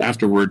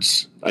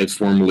afterwards I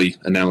formally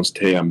announced,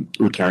 hey, I'm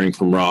retiring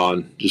from raw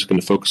and just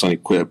going to focus on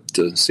equip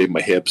to save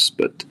my hips.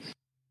 But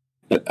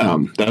that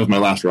was my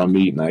last raw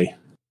meet, and I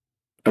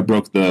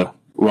broke the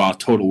raw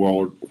total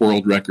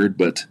world record,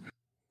 but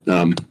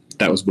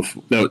that was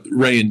before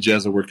Ray and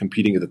Jezza were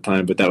competing at the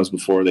time, but that was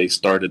before they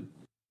started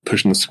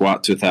pushing the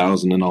squat to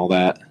 1,000 and all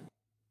that.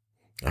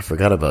 I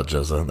forgot about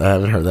Jezza. I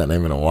haven't heard that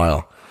name in a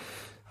while.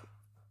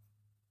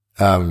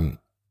 Oh man,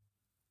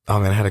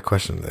 I had a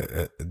question.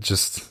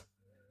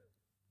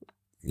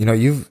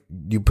 You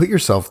put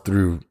yourself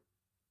through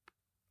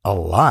a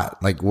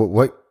lot. Like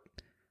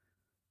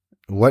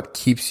what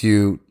keeps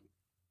you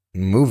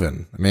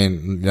moving? I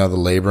mean, the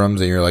labrums,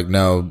 and you're like,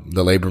 no,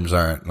 the labrums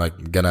aren't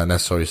like gonna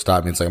necessarily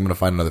stop me. It's like, I'm gonna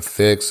find another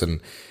fix,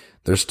 and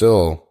there's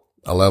still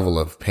a level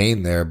of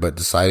pain there, but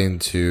deciding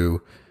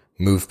to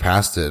move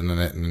past it,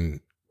 and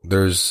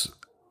there's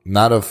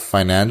not a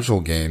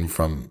financial gain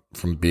from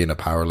being a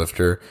power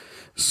lifter.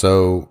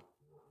 So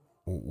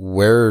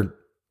where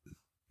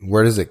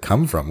does it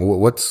come from?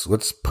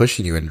 What's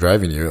pushing you and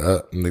driving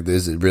you?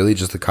 Is it really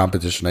just the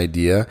competition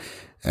idea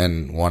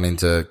and wanting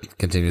to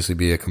continuously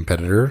be a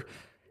competitor?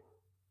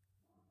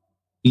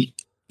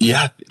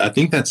 Yeah, I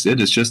think that's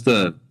it. It's just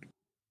a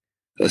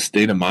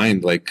state of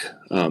mind. Like,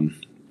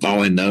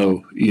 all I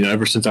know,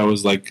 ever since I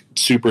was like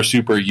super,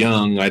 super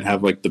young, I'd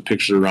have like the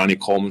picture of Ronnie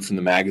Coleman from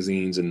the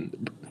magazines,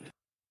 and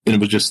it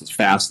was just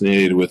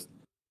fascinated with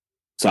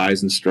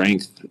size and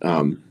strength.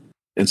 And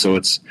so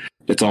it's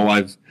all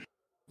I've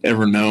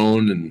ever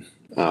known. And,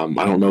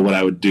 I don't know what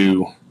I would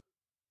do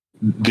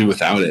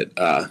without it.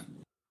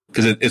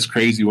 Cause it's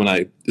crazy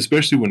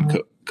especially when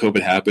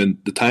COVID happened,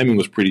 the timing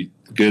was pretty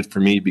good for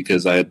me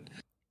because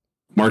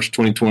March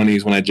 2020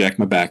 is when I jacked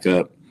my back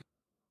up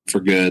for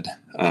good.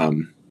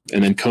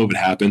 And then COVID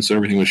happened, so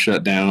everything was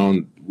shut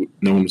down.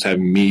 No one was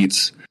having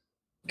meets.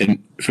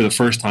 And for the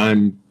first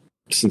time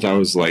since I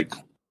was like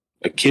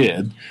a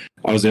kid,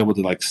 I was able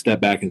to like step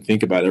back and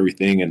think about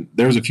everything. And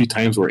there was a few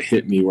times where it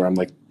hit me where I'm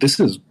like, this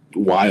is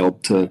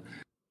wild to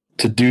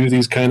do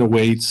these kind of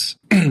weights,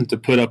 to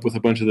put up with a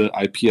bunch of the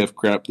IPF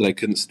crap that I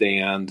couldn't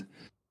stand,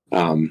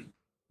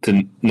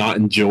 to not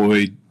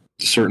enjoy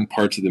certain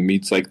parts of the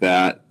meets like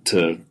that,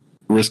 to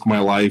risk my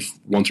life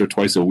once or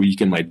twice a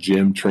week in my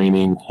gym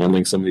training,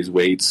 handling some of these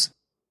weights.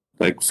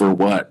 Like, for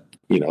what?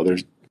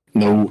 There's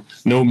no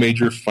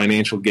major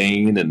financial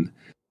gain. And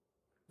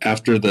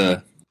after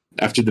the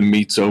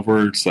meet's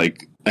over, it's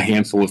like a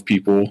handful of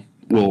people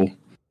will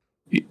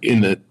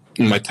in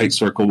my tight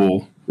circle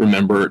will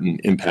remember it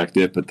and impact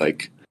it. But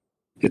like,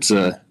 it's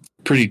a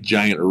pretty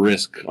giant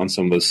risk on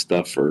some of this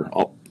stuff for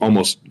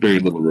almost very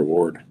little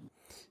reward.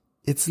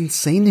 It's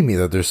insane to me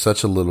that there's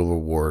such a little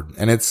reward,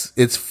 and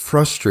it's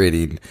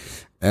frustrating.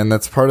 And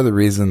that's part of the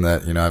reason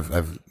that,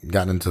 I've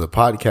gotten into the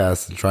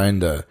podcast and trying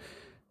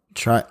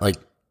like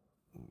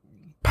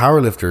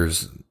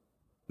powerlifters,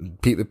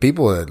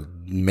 people that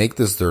make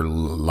this their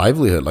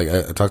livelihood. Like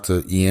I talked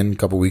to Ian a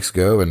couple weeks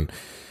ago, and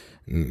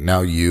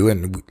now you,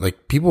 and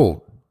like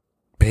people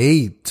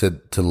pay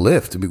to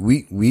lift. I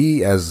mean,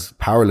 we as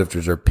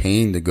powerlifters are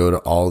paying to go to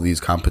all these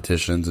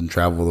competitions and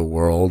travel the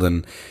world,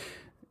 and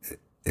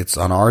it's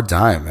on our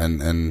dime.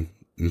 And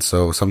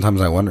so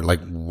sometimes I wonder, like,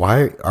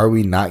 why are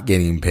we not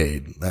getting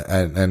paid?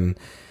 And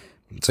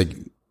it's like,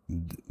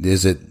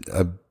 is it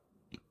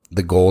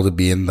the goal to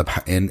be in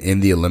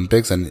the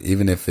Olympics? And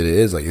even if it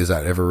is, like, is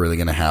that ever really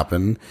going to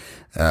happen?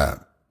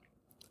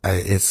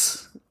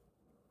 It's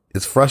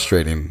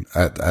frustrating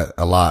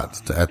a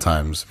lot at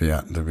times,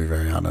 to be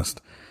very honest.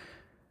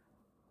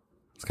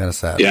 It's kind of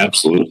sad. Yeah,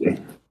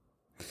 absolutely.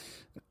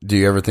 Do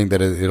you ever think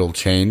that it'll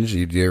change? Do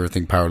you ever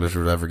think powerlifters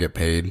will ever get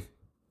paid?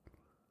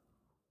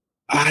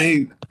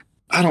 I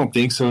don't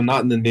think so.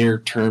 Not in the near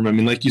term. I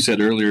mean, like you said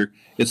earlier,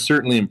 it's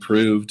certainly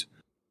improved.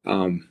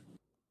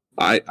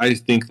 I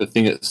think the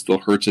thing that still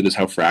hurts it is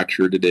how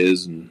fractured it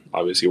is, and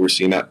obviously we're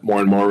seeing that more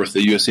and more with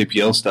the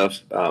USAPL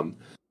stuff.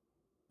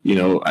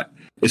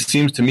 It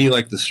seems to me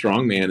like the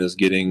strongman is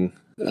getting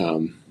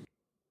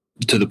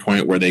to the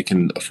point where they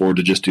can afford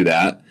to just do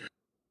that.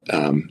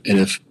 And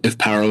if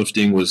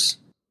powerlifting was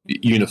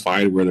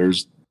unified, where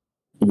there's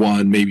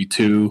one, maybe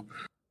two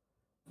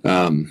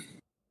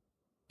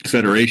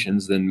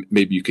federations, then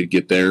maybe you could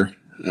get there.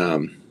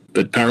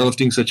 But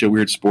powerlifting is such a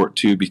weird sport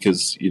too,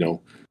 because no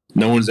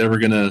one's ever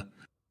gonna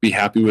be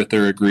happy with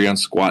or agree on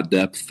squat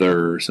depth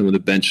or some of the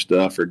bench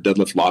stuff or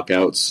deadlift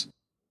lockouts.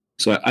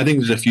 So I think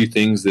there's a few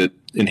things that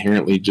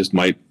inherently just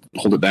might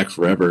hold it back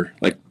forever.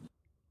 Like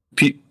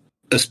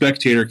a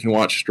spectator can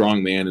watch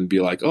strongman and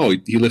be like, oh,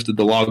 he lifted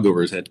the log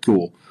over his head.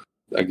 Cool.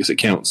 I guess it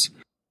counts.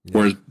 Yeah.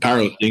 Whereas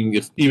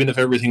powerlifting, even if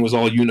everything was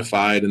all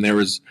unified and there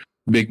was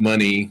big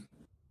money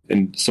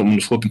and someone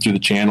was flipping through the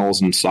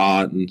channels and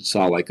saw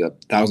like a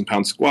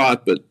 1,000-pound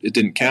squat, but it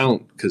didn't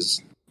count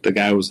because the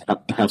guy was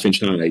half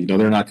inch high,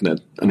 they're not going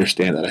to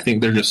understand that. I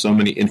think there are just so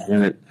many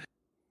inherent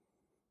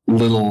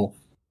little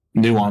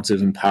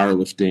nuances in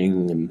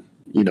powerlifting, and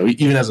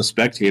even as a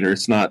spectator,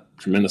 it's not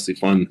tremendously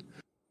fun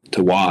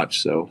to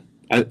watch. So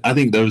I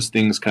think those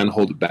things kind of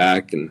hold it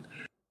back, and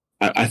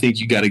I think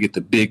you got to get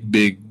the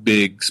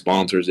big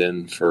sponsors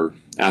in for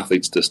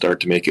athletes to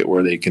start to make it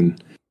where they can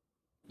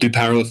do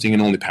powerlifting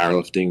and only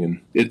powerlifting. And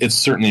it's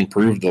certainly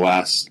improved the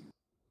last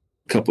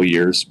couple of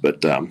years,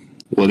 but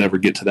will it ever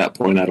get to that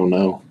point? I don't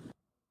know.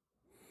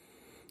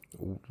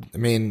 I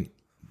mean,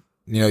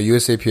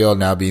 USAPL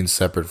now being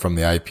separate from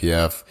the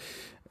IPF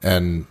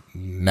and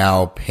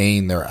now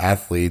paying their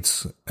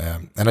athletes.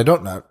 And I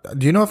don't know.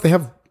 Do you know if they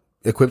have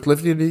equipped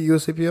lifting at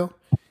USAPL?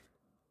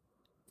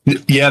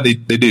 Yeah, they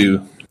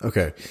do.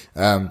 Okay.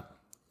 And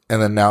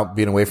then now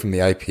being away from the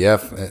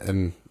IPF,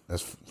 and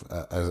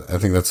I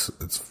think it's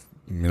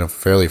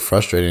fairly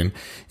frustrating.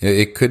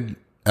 It could,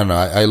 I don't know.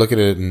 I look at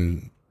it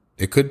and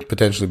it could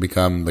potentially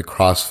become the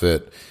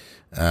CrossFit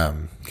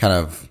kind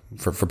of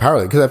for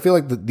powerlifting, because I feel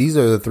like these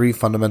are the three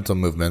fundamental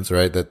movements,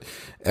 right? That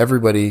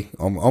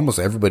almost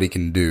everybody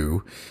can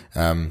do,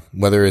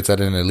 whether it's at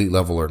an elite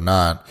level or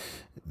not.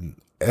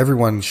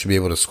 Everyone should be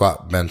able to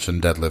squat, bench,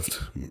 and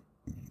deadlift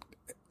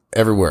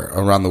everywhere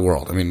around the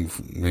world. I mean,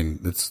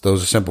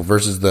 those are simple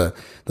versus the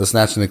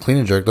snatch and the clean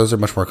and jerk. Those are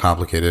much more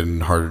complicated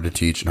and harder to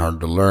teach and harder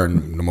to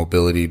learn. The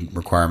mobility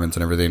requirements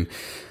and everything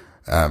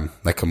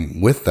that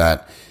come with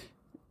that.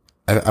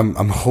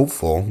 I'm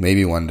hopeful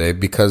maybe one day,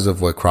 because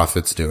of what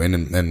CrossFit's doing,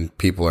 and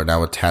people are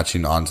now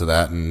attaching onto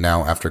that. And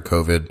now after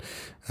COVID,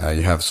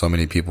 you have so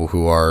many people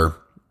who are,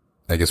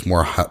 I guess,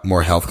 more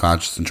health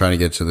conscious and trying to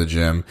get to the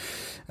gym.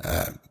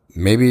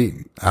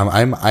 Maybe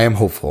I am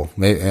hopeful.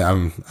 Maybe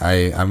I'm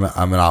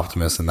an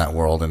optimist in that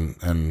world,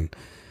 and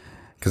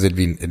because it'd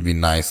be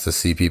nice to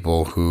see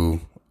people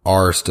who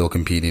are still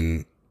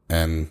competing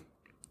and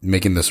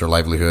making this their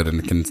livelihood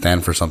and can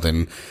stand for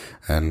something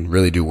and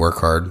really do work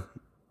hard.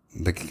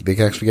 They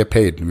can actually get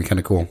paid. It'd be kind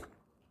of cool.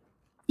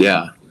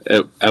 Yeah,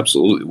 it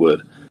absolutely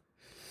would.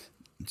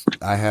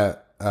 I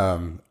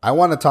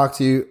want to talk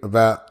to you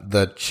about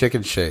the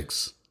chicken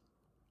shakes.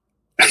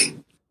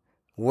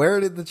 Where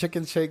did the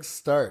chicken shakes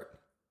start?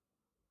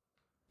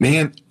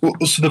 Man,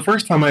 so the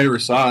first time I ever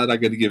saw it, I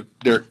got to give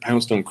Derek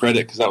Poundstone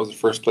credit, because that was the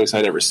first place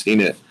I'd ever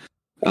seen it.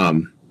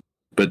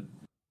 But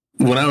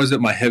when I was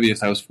at my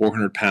heaviest, I was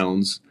 400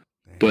 pounds.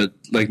 But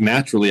like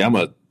naturally, I'm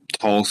a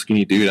tall,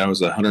 skinny dude. I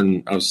was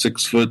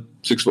 6'1",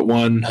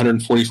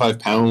 145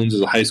 pounds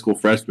as a high school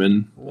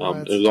freshman.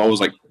 It was always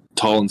like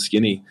tall and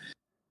skinny.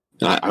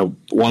 And I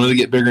wanted to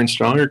get bigger and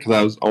stronger because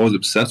I was always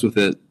obsessed with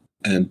it,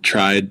 and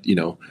tried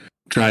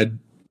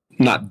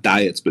not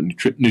diets, but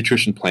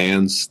nutrition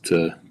plans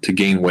to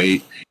gain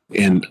weight.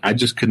 And I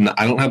just couldn't,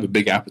 I don't have a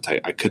big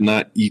appetite. I could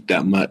not eat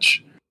that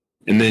much.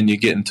 And then you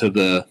get into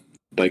the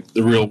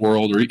real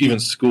world, or even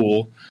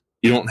school,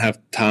 you don't have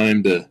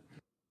time to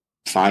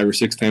 5 or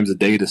 6 times a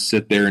day to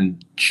sit there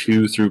and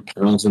chew through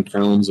pounds and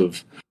pounds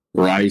of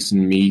rice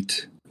and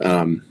meat.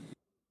 And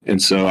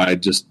so I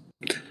just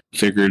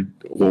figured,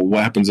 well,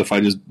 what happens if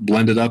I just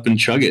blend it up and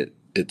chug it?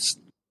 It's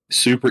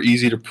super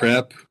easy to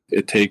prep.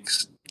 It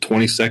takes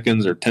 20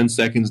 seconds or 10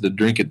 seconds to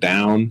drink it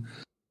down.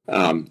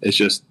 It's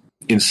just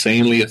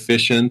insanely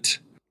efficient.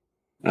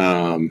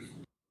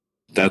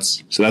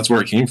 That's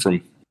where it came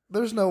from.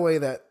 There's no way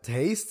that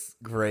tastes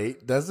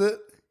great, does it?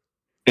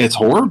 It's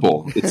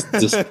horrible. It's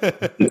just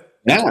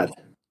bad.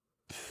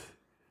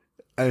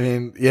 I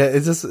mean, yeah,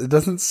 it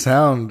doesn't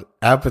sound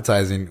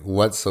appetizing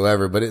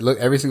whatsoever. But look,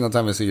 every single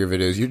time I see your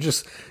videos,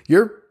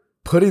 you're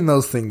putting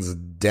those things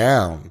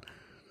down.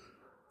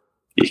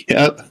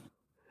 Yep.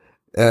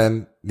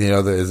 And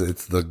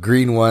it's the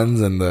green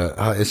ones, and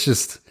it's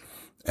just,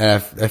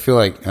 and I feel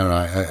like, I don't know,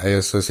 I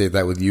associate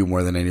that with you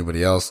more than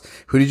anybody else.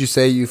 Who did you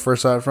say you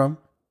first saw it from?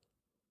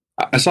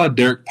 I saw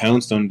Derek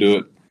Poundstone do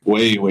it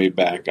way, way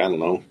back. I don't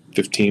know,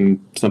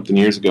 15 something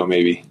years ago,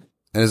 maybe.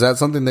 And is that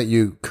something that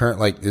you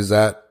is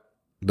that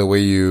the way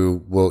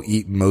you will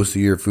eat most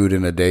of your food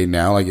in a day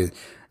now? Like,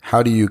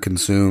 how do you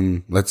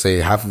consume, let's say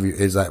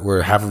is that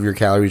where half of your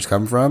calories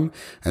come from,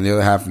 and the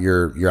other half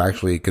you're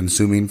actually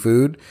consuming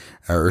food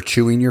or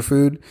chewing your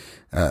food?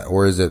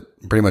 Or is it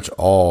pretty much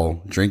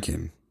all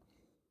drinking?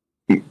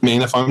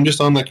 Man, if I'm just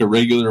on like a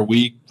regular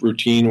week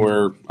routine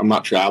where I'm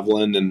not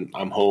traveling and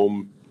I'm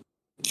home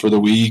for the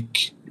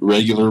week,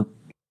 regular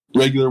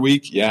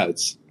week, yeah,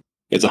 it's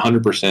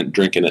 100%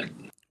 drinking it.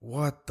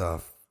 What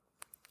the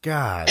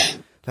God?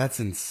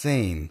 That's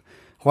insane.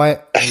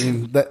 Why? I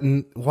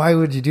mean, why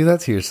would you do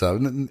that to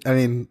yourself? I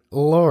mean,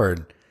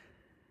 Lord.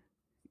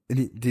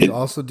 Do you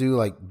also do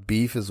like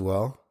beef as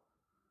well?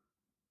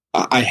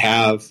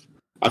 I've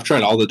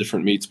tried all the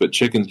different meats, but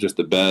chicken's just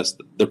the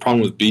best. The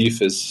problem with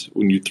beef is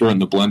when you throw in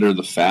the blender,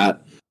 the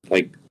fat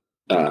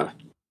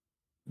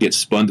gets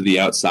spun to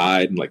the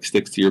outside and like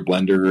sticks to your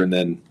blender, and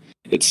then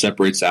it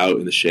separates out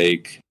in the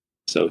shake.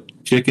 So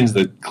chicken's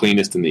the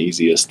cleanest and the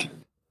easiest.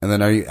 And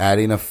then are you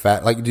adding a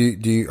fat? Like,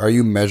 are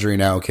you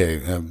measuring out? Okay,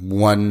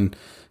 one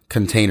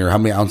container. How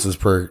many ounces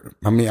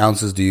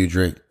do you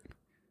drink?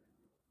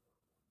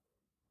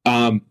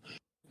 I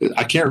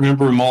can't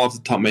remember them all off the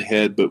top of my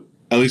head, but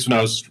at least when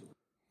I was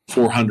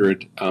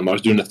 400, I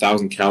was doing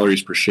 1,000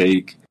 calories per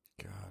shake.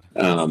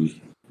 God.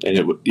 And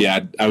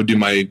I would do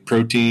my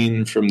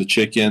protein from the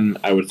chicken.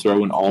 I would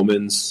throw in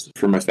almonds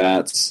for my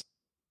fats.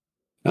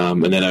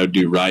 And then I would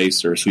do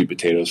rice or sweet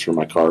potatoes for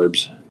my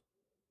carbs.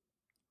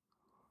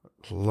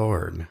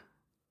 Lord.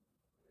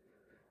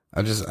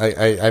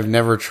 I've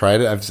never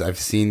tried it. I've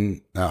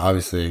seen,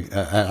 obviously,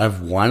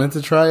 I've wanted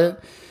to try it,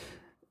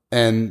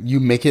 and you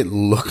make it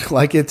look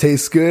like it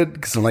tastes good.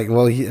 Cause I'm like,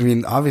 well,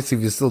 obviously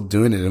if you're still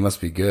doing it, it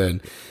must be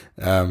good.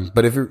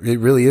 But if it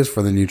really is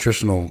for the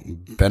nutritional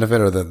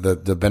benefit, or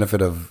the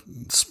benefit of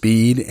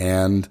speed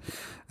and,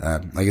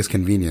 I guess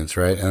convenience,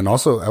 right? And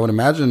also I would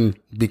imagine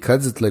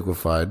because it's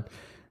liquefied,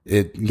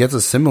 it gets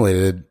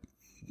assimilated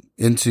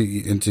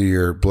into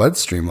your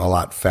bloodstream a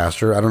lot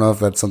faster. I don't know if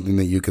that's something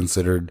that you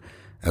considered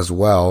as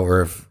well,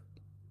 or if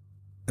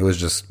it was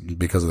just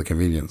because of the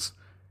convenience.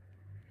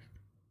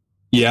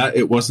 Yeah,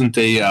 it wasn't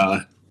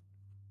a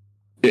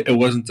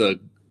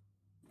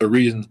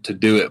reason to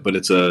do it, but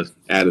it's a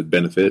added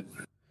benefit.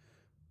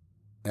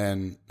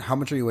 And how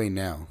much are you weighing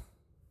now?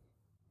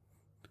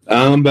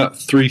 I'm about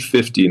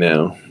 350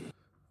 now.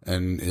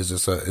 And is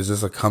this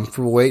a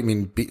comfortable weight? I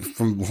mean,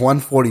 from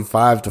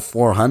 145 to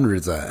 400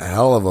 is a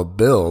hell of a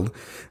build.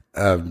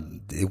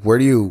 Where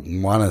do you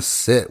want to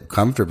sit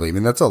comfortably? I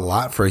mean, that's a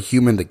lot for a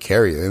human to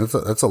carry. I mean,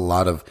 that's a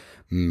lot of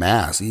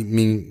mass. I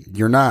mean,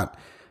 you're not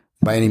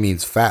by any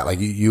means fat. Like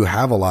you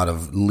have a lot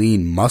of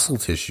lean muscle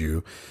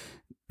tissue.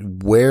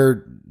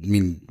 Where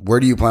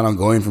do you plan on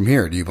going from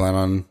here? Do you plan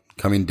on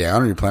coming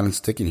down, or do you plan on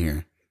sticking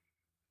here?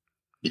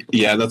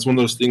 Yeah, that's one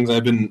of those things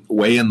I've been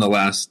weighing the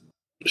last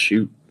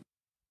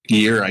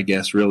year, I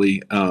guess,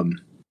 really.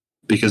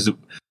 Because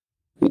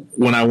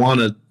when I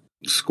want to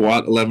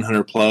squat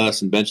 1100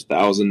 plus and bench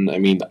 1,000, I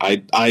mean,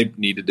 I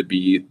needed to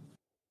be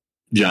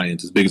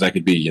giant, as big as I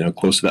could be,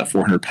 close to that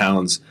 400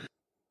 pounds.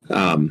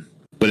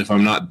 But if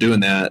I'm not doing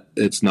that,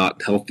 it's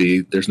not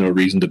healthy. There's no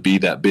reason to be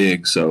that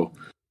big. So,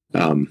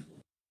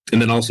 and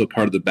then also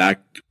part of the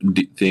back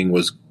thing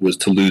was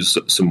to lose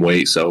some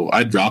weight. So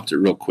I dropped it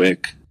real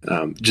quick.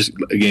 Just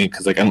again,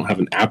 cause like I don't have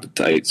an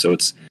appetite. So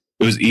it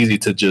was easy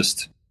to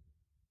just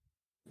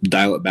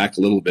dial it back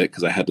a little bit,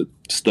 cause I had to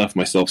stuff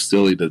myself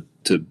silly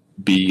to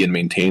be and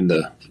maintain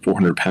the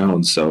 400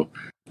 pounds. So,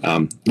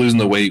 losing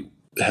the weight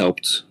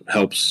helps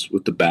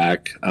with the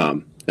back.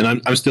 And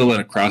I'm still at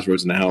a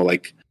crossroads now.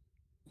 Like,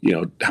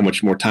 how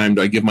much more time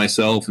do I give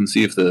myself and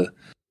see if the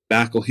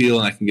back will heal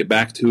and I can get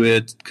back to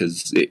it?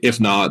 Because if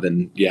not,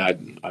 then yeah,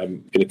 I'm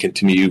going to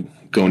continue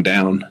going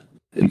down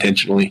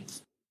intentionally.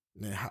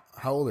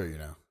 How old are you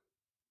now?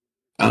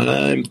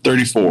 I'm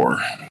 34.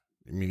 I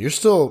mean, you're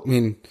still,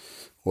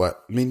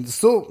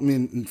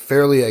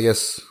 fairly, I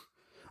guess,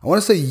 I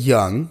want to say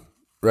young,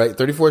 right?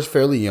 34 is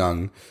fairly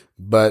young,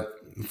 but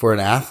for an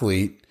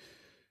athlete,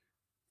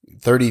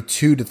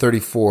 32 to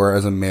 34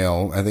 as a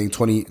male, I think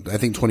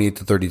 28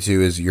 to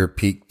 32 is your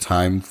peak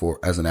time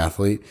as an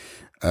athlete.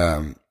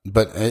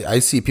 But I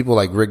see people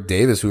like Rick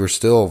Davis who are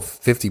still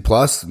 50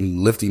 plus and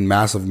lifting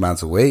massive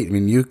amounts of weight. I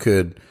mean, you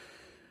could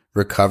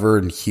recover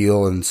and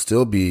heal and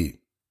still be,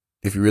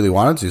 if you really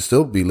wanted to,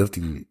 still be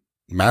lifting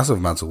massive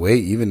amounts of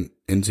weight, even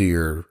into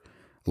your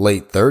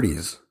late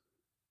 30s.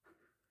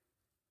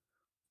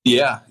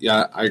 Yeah,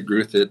 I agree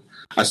with it.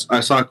 I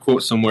saw a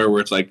quote somewhere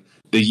where it's like,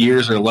 the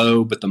years are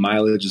low, but the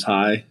mileage is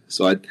high.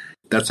 So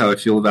that's how I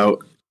feel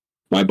about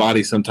my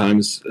body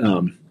sometimes.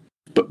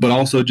 But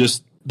also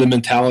just the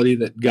mentality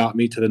that got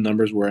me to the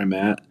numbers where I'm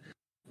at.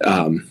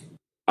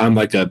 I'm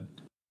like I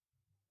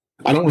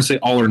don't want to say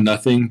all or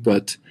nothing,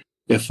 but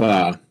if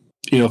I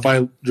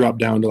drop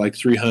down to like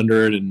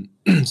 300 and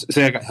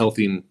say I got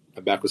healthy and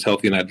my back was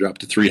healthy and I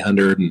dropped to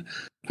 300 and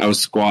I was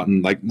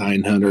squatting like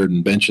 900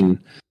 and benching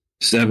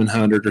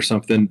 700 or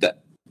something,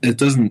 that it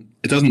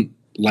doesn't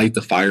light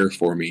the fire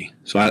for me.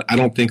 So I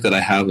don't think that I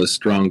have a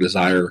strong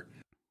desire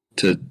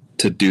to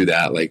do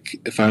that. Like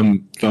if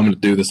I'm going to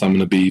do this, I'm going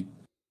to be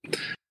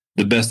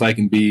the best I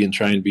can be and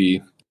try and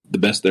be the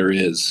best there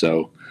is.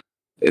 So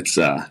it's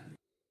I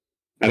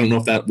don't know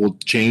if that will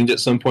change at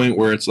some point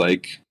where it's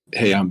like,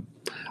 hey, I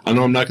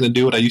know I'm not going to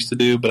do what I used to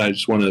do, but I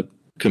just want to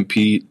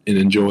compete and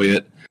enjoy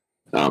it.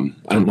 I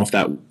don't know if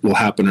that will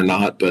happen or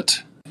not,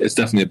 but it's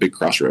definitely a big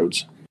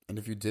crossroads. And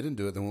if you didn't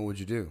do it, then what would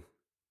you do?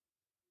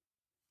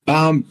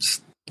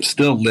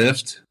 Still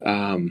lift.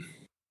 My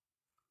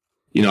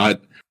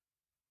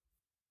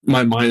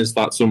mind has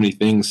thought so many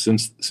things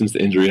since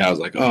the injury. I was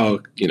like,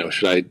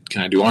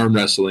 can I do arm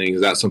wrestling?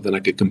 Is that something I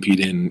could compete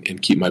in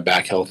and keep my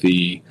back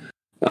healthy?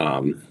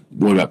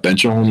 What about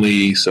bench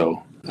only?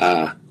 So,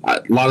 a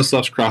lot of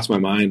stuff's crossed my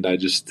mind. I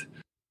just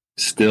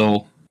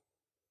still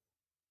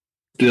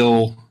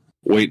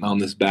waiting on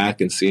this back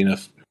and seeing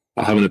if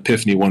I'll have an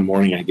epiphany one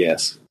morning, I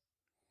guess.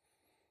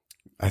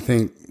 I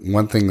think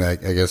one thing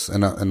that I guess,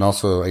 and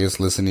also I guess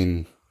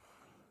listening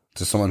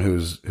to someone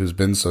who's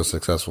been so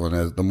successful, and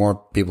as the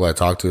more people I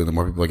talk to, the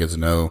more people I get to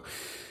know,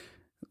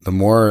 the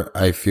more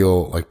I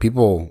feel like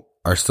people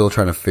are still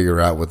trying to figure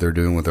out what they're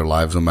doing with their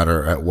lives, no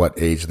matter at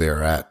what age they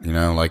are at.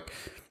 Like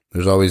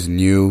there's always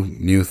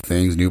new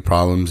things, new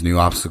problems, new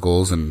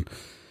obstacles, and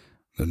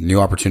new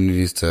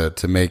opportunities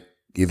to make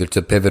either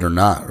to pivot or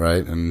not,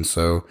 right? And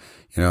so,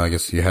 I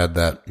guess you had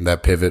that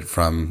pivot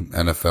from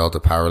NFL to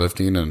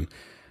powerlifting,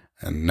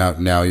 and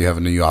now you have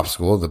a new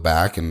obstacle at the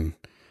back and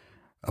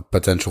a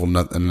potential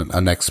a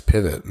next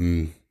pivot.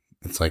 And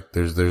it's like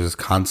there's this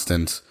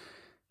constant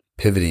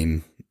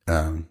pivoting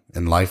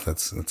in life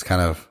that's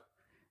kind of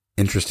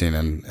interesting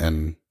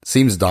and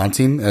seems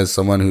daunting as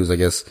someone who's, I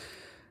guess,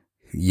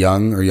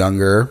 young or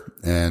younger.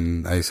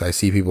 And I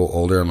see people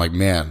older. I'm like,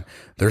 man,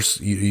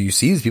 you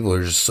see these people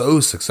who are just so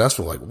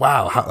successful. Like,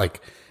 wow,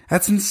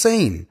 that's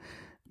insane.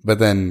 But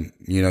then,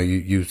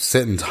 you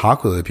sit and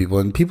talk with other people,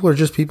 and people are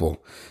just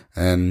people,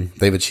 and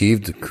they've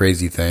achieved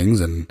crazy things,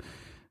 and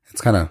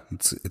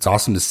it's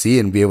awesome to see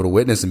and be able to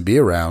witness and be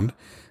around.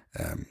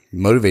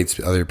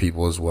 Motivates other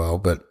people as well,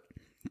 but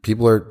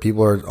people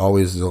are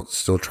always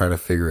still trying to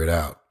figure it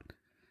out.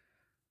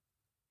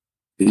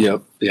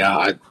 Yep.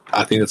 Yeah.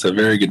 I think that's a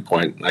very good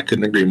point. I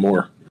couldn't agree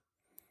more.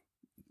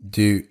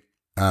 You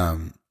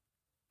have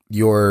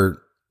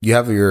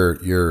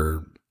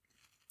your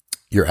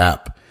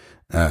app,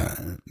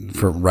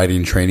 for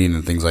writing training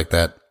and things like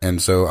that.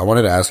 And so I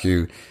wanted to ask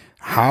you,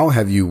 how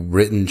have you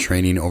written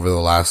training over the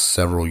last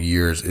several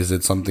years? Is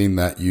it something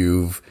that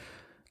you've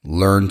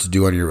learned to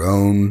do on your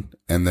own?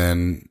 And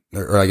then,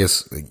 or I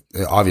guess,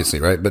 obviously,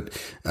 right? But,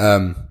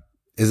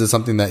 is it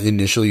something that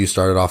initially you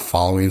started off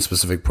following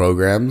specific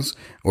programs,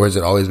 or has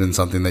it always been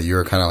something that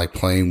you're kind of like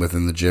playing with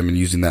in the gym and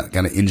using that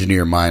kind of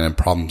engineer mind and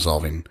problem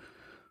solving?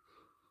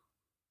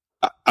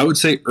 I would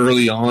say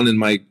early on in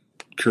my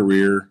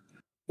career,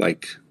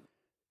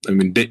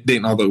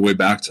 dating all the way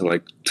back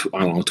to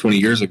 20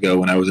 years ago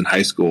when I was in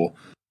high school,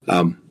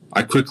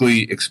 I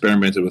quickly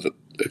experimented with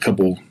a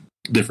couple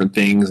different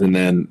things. And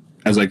then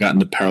as I got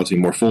into powerlifting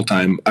more full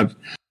time, I've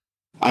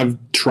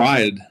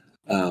tried,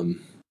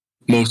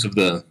 most of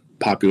the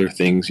popular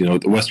things, the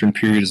Western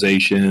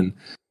periodization.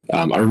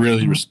 I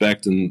really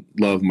respect and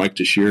love Mike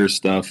Teixeira's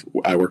stuff.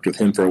 I worked with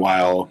him for a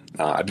while.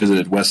 I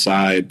visited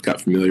Westside,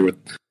 got familiar with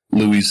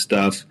Louis'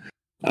 stuff.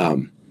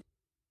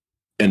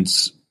 And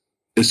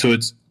so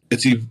it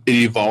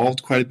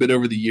evolved quite a bit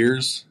over the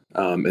years.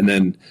 And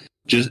then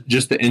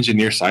just the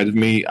engineer side of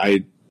me,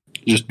 I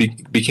just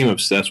became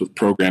obsessed with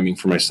programming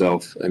for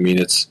myself. I mean,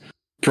 it's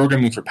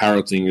programming for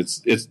powerlifting.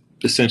 It's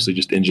essentially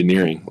just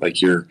engineering.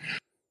 Like you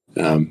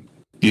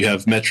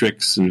have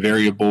metrics and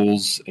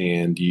variables,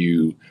 and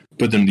you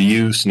put them to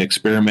use and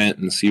experiment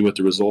and see what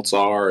the results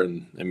are.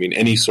 And I mean,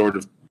 any sort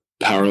of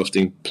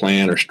powerlifting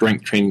plan or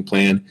strength training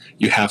plan,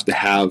 you have to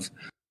have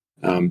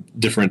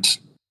different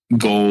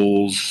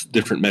goals,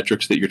 different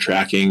metrics that you're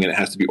tracking, and it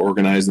has to be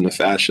organized in a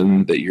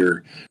fashion that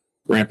you're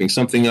ramping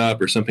something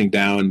up or something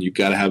down. You've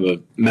got to have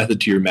a method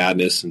to your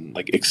madness, and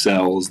like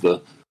Excel is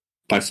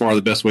by far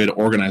the best way to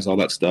organize all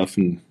that stuff.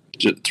 And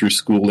just through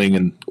schooling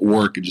and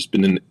work, I've just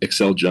been an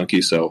Excel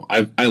junkie. So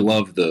I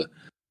love the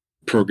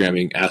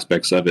programming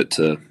aspects of it,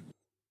 to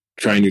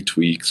try new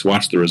tweaks,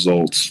 watch the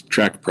results,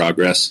 track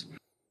progress.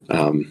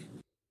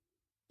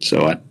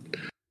 So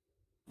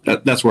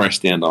that's where I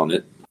stand on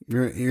it.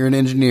 You're an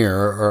engineer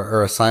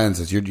or a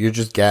scientist. You're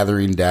just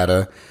gathering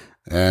data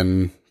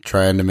and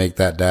trying to make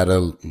that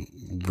data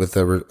with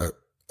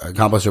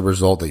accomplish a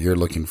result that you're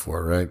looking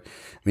for, right?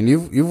 I mean,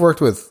 you've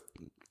worked with,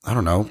 I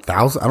don't know,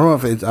 thousands. I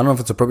don't know if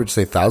it's appropriate to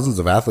say thousands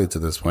of athletes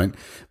at this point,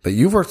 but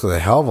you've worked with a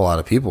hell of a lot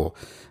of people.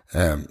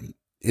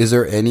 Is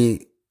there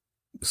any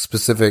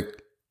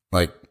specific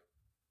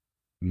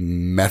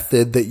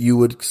method that you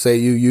would say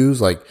you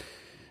use,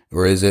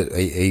 or is it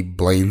a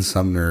Blaine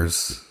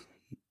Sumner's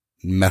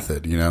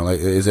method?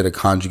 Is it a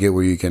conjugate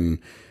where you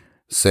can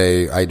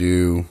say, I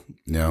do,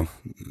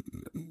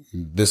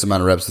 this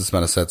amount of reps, this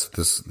amount of sets,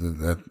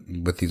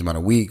 with these amount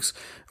of weeks,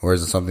 or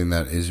is it something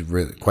that is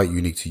really quite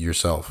unique to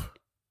yourself?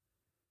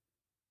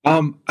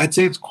 I'd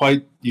say it's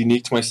quite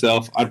unique to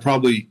myself. I'd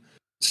probably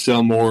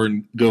sell more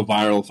and go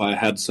viral if I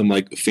had some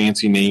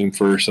fancy name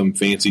for some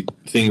fancy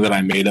thing that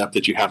I made up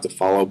that you have to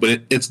follow,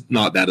 but it's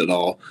not that at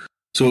all.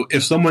 So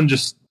if someone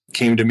just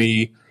came to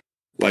me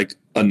like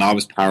a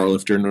novice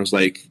powerlifter and was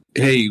like,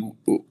 hey,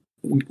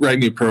 write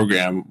me a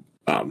program,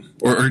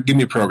 or give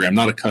me a program,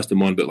 not a custom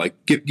one, but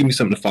give me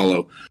something to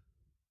follow.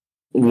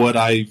 What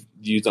I've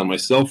used on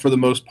myself for the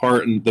most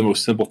part, and the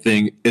most simple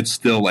thing, it's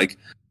still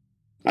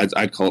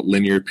I'd call it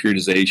linear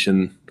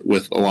periodization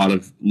with a lot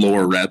of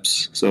lower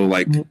reps. So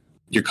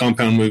your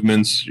compound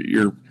movements,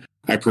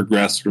 I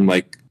progress from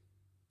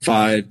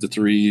 5 to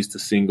 3s to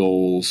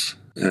singles,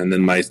 and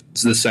then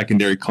the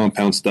secondary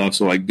compound stuff.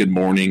 So good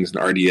mornings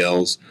and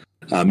RDLs,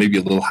 maybe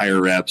a little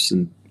higher reps,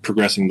 and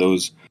progressing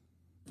those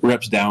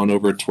reps down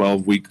over a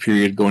 12-week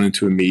period going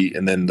into a meet.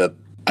 And then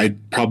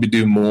I'd probably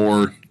do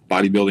more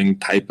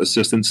bodybuilding type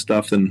assistance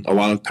stuff than a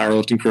lot of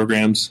powerlifting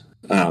programs.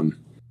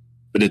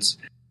 But it's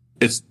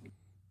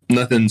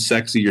nothing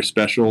sexy or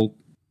special.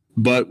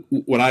 But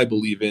what I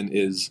believe in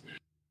is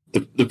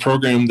the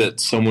program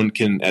that someone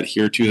can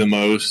adhere to the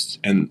most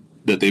and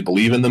that they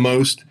believe in the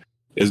most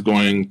is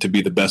going to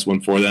be the best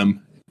one for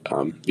them.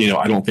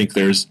 I don't think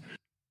there's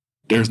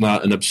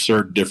not an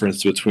absurd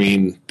difference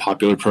between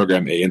popular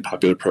program A and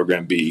popular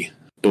program B.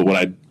 But what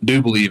I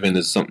do believe in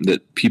is something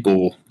that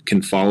people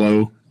can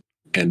follow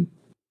and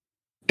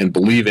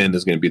believe in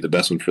is going to be the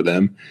best one for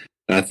them.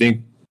 And I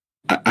think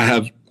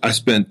I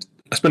spent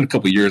a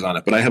couple of years on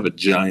it, but I have a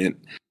giant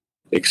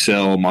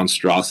Excel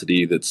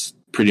monstrosity that's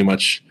pretty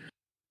much,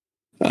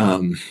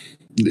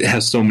 it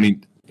has so many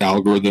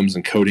algorithms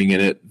and coding in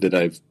it that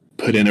I've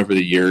put in over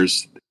the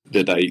years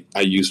that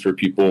I use for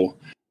people.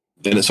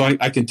 And so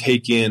I can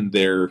take in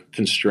their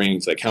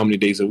constraints, like how many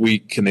days a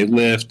week can they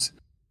lift?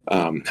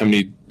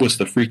 What's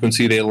the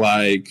frequency they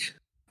like?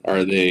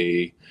 Are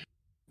they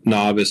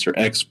novice or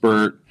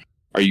expert?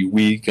 Are you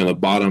weak on the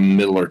bottom,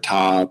 middle, or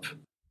top?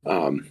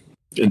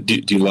 And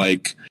do you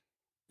like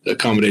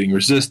accommodating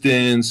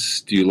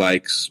resistance? Do you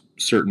like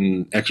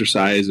certain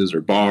exercises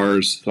or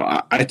bars? So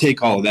I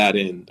take all of that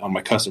in on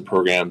my custom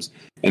programs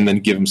and then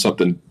give them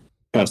something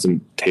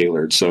custom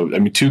tailored. So, I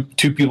mean, two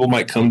people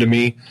might come to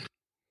me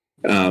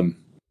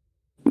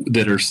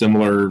that are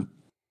similar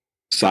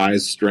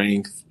size,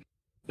 strength,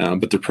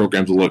 but their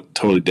programs will look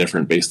totally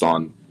different based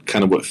on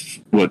kind of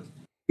what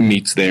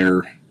meets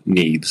their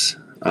needs.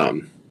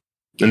 And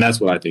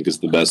that's what I think is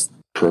the best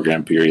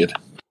program, period.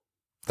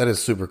 That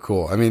is super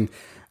cool. I mean,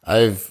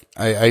 I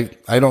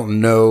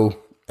don't know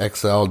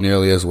Excel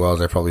nearly as well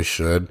as I probably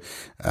should.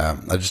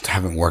 I just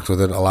haven't worked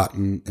with it a lot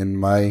in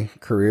my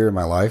career, in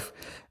my life.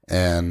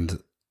 And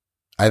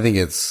I think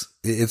it's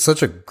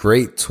such a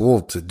great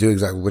tool to do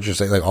exactly what you're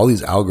saying. Like all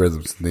these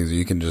algorithms and things that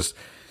you can just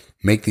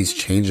make these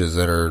changes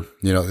that are,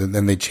 and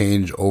then they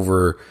change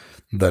over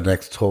the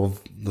next 12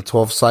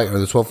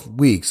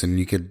 weeks.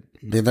 And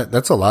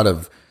that's a lot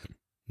of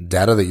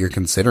data that you're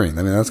considering.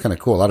 I mean, that's kind of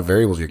cool. A lot of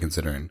variables you're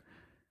considering.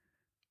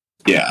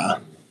 Yeah.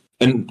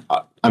 And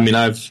I mean,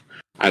 I've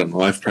been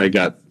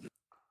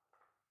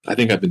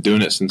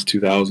doing it since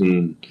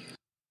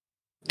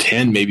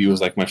 2010, maybe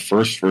was like my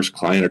first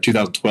client, or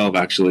 2012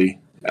 actually.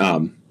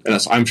 And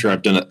I'm sure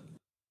I've done it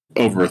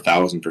over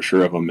 1,000 for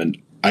sure of them.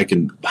 And I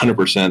can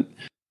 100%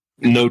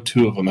 no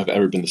two of them have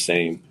ever been the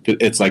same.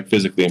 It's like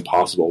physically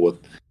impossible with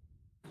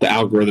the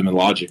algorithm and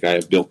logic I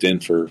have built in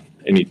for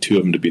any two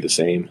of them to be the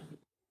same.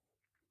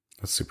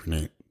 That's super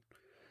neat.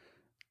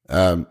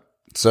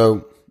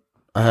 So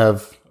I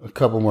have a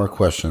couple more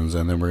questions,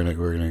 and then we're gonna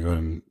go ahead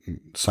and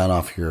sign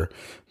off here.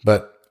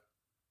 But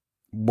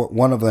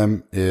one of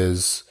them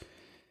is,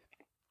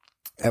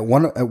 at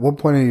what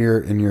point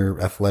in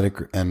your athletic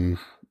and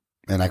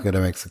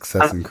academic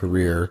success and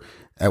career,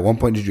 at one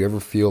point did you ever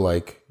feel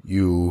like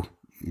you,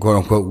 quote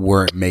unquote,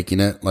 weren't making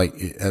it? Like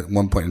at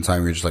one point in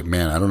time, you're just like,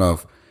 man, I don't know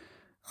if,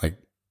 like,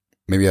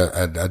 maybe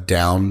a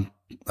down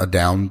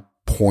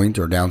point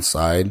or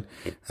downside.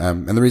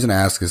 And the reason I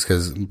ask is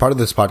because part of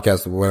this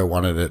podcast, the way I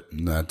wanted it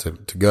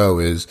to go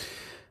is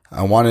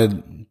I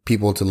wanted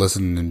people to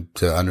listen and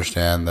to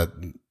understand that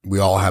we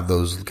all have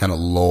those kind of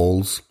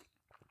lulls,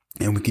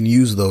 and we can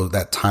use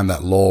that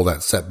lull,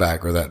 that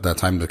setback, or that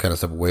time to kind of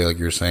step away, like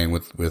you're saying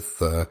with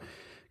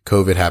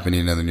COVID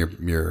happening, and then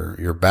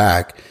you're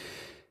back.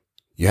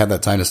 You have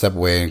that time to step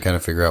away and kind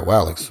of figure out,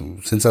 wow, like, so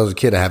since I was a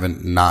kid, I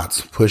haven't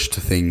not pushed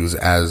things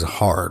as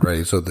hard,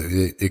 right? So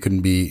it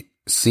couldn't be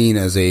seen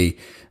as a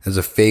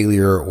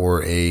failure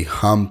or a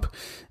hump,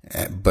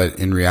 but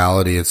in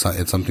reality, it's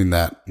something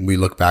that we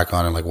look back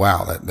on and like,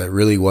 wow, that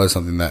really was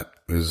something that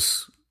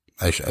was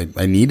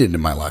I needed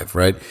in my life,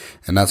 right?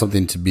 And not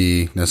something to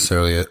be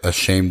necessarily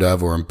ashamed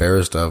of or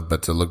embarrassed of,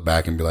 but to look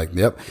back and be like,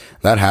 yep,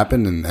 that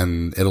happened,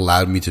 and it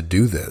allowed me to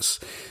do this.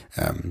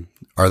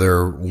 Are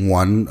there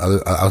one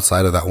other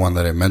outside of that one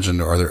that I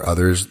mentioned, or are there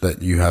others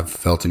that you have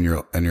felt in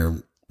your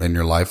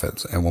life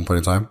at one point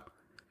in time?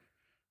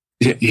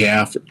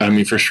 Yeah, I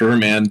mean, for sure,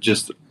 man.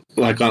 Just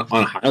like on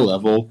a high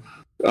level,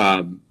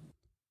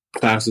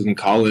 classes in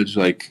college,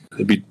 like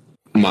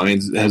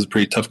mine has a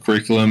pretty tough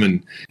curriculum,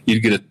 and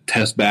you'd get a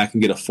test back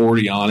and get a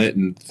 40 on it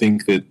and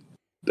think that,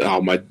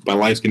 oh, my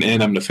life's going to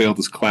end. I'm going to fail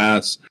this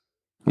class.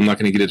 I'm not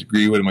going to get a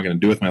degree. What am I going to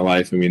do with my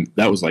life? I mean,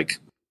 that was like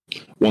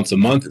once a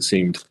month, it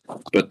seemed.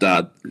 But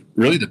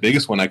really the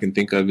biggest one I can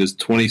think of is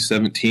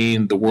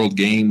 2017, the World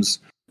Games,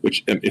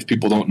 which, if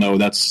people don't know,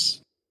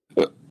 that's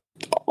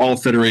all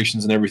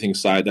federations and everything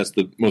aside, that's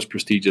the most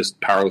prestigious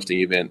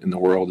powerlifting event in the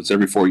world. It's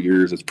every 4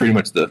 years. It's pretty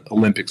much the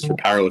Olympics for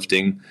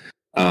powerlifting.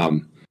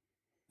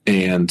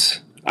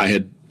 And I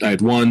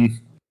had won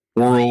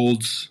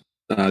worlds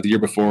the year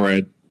before. I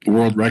had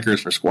world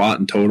records for squat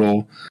and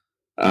total.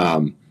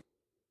 I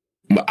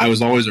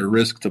was always at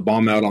risk to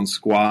bomb out on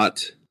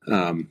squat.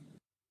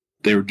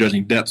 They were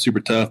judging depth super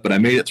tough, but I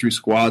made it through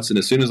squats. And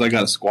as soon as I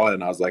got a squat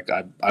in, I was like,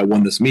 I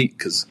won this meet,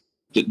 because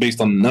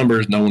based on the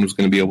numbers, no one was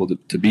going to be able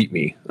to beat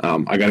me.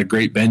 I got a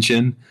great bench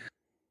in.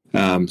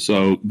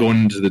 So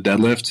going into the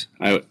deadlift,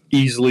 I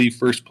easily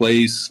first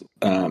place.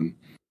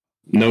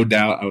 No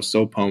doubt, I was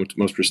so pumped.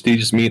 Most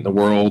prestigious meet in the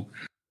world.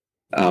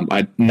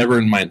 I never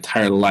in my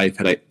entire life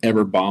had I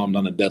ever bombed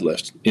on a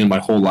deadlift in my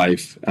whole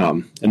life.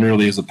 And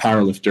really, as a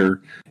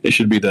powerlifter, it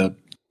should be the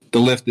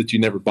lift that you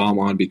never bomb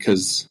on,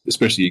 because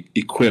especially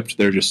equipped,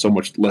 there are just so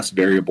much less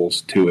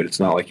variables to it. It's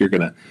not like you're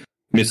going to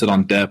miss it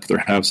on depth or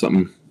have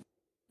some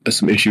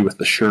issue with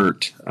the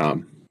shirt.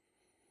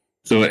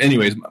 So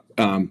anyways,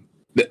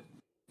 it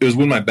was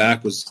when my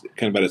back was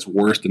kind of at its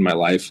worst in my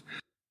life.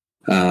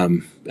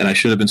 And I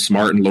should have been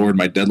smart and lowered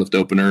my deadlift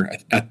opener.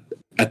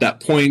 At that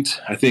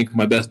point, I think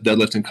my best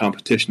deadlift in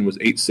competition was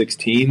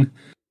 816.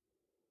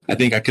 I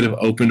think I could have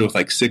opened with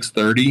like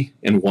 630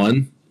 and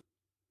won.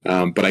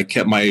 But I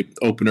kept my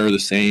opener the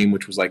same,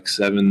 which was like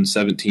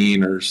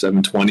 717 or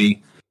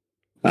 720.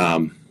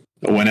 I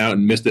went out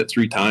and missed it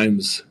 3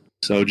 times.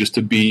 So just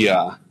to be,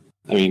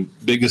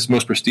 biggest,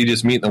 most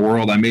prestigious meet in the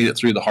world, I made it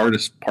through the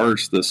hardest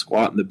parts, the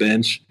squat and the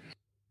bench.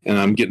 And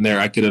I'm getting there.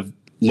 I could have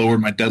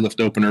lowered my deadlift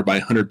opener by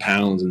 100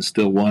 pounds and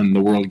still won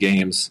the World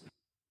Games.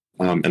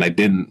 and I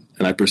didn't.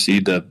 And I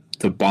proceeded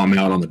to bomb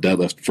out on the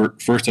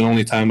deadlift. First and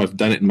only time I've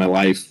done it in my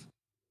life.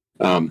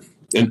 And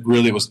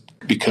really it was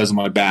because of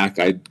my back.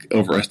 I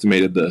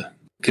overestimated the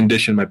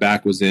condition my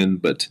back was in,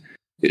 but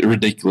it's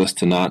ridiculous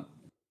to not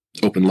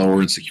open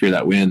lower and secure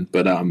that win.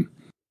 But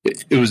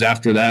it was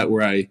after that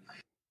where I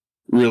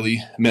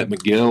really met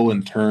McGill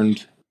and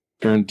turned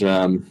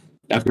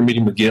after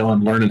meeting McGill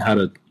and learning how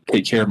to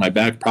take care of my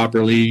back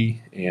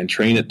properly and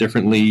train it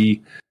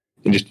differently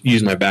and just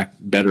use my back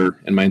better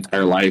in my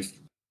entire life.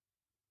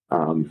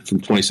 From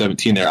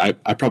 2017 there,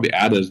 I probably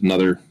added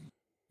another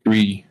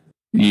 3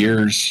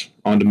 years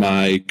onto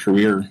my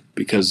career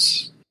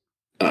because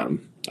I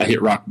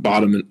hit rock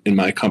bottom in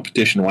my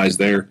competition wise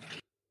there,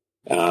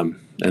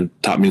 and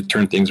taught me to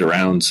turn things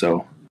around.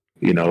 So,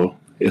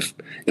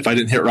 if I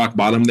didn't hit rock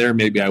bottom there,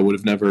 maybe I would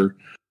have never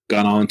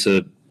gone on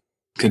to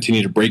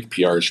continue to break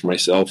PRs for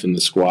myself in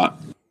the squat.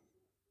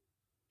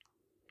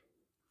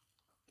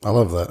 I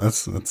love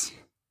that.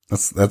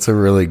 That's a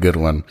really good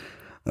one.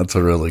 That's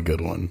a really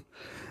good one.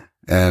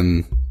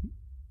 And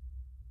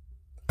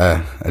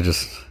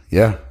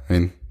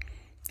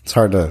it's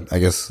hard to, I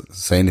guess,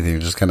 say anything.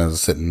 Just kind of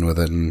sitting with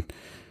it and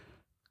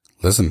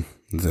listen.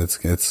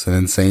 It's an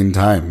insane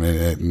time.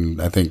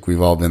 And I think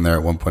we've all been there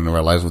at one point in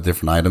our lives with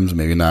different items.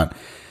 Maybe not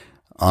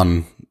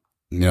on,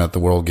 at the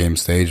World Game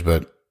stage,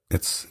 but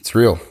it's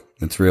real.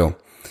 It's real.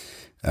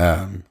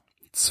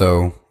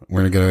 So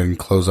we're going to go ahead and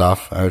close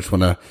off. I just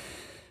want to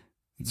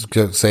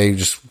say,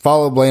 just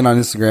follow Blaine on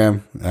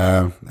Instagram.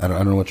 I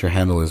don't know what your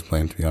handle is,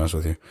 Blaine, to be honest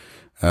with you.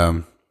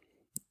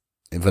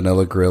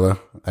 Vanilla Gorilla,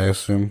 I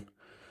assume.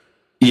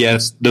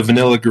 Yes, the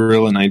Vanilla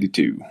Gorilla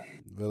 92.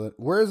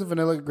 Where does the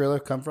Vanilla Gorilla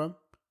come from?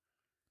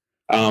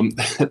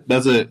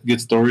 That's a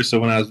good story. So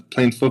when I was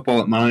playing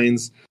football at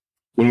Mines,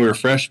 when we were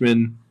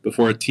freshmen,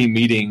 before a team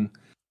meeting,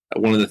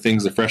 one of the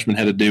things the freshmen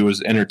had to do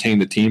was entertain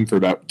the team for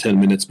about 10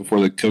 minutes before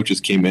the coaches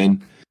came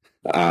in.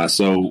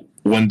 So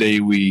one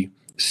day we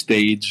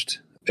staged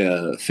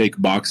a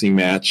fake boxing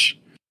match,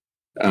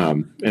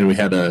 and we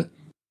had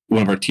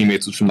one of our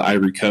teammates was from the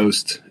Ivory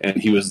Coast, and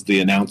he was the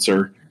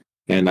announcer.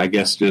 And I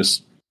guess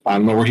I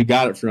don't know where he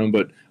got it from,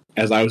 but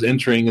as I was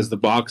entering as the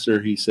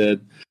boxer, he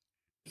said,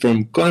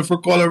 "From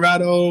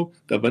Colorado,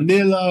 the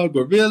Vanilla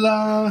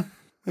Gorilla,"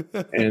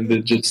 and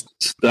it just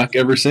stuck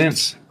ever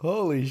since.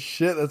 Holy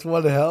shit, that's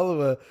one hell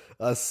of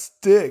a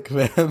stick,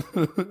 man.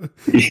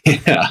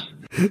 Yeah.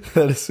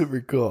 That is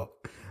super cool.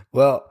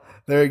 Well,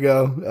 there you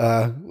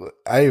go.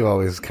 I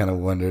always kind of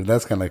wondered.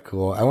 That's kind of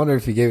cool. I wonder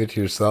if you gave it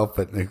to yourself,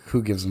 but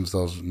who gives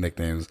themselves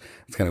nicknames?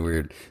 It's kind of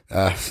weird.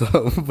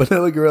 So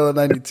Vanilla Gorilla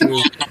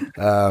 92.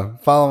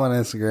 Follow him on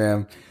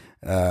Instagram.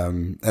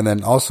 And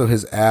then also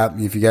his app.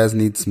 If you guys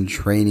need some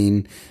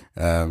training,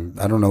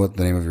 I don't know what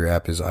the name of your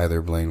app is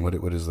either, Blaine.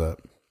 What is that?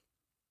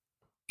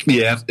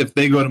 Yeah, if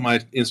they go to my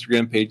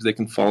Instagram page, they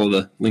can follow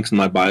the links in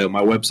my bio.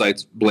 My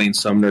website's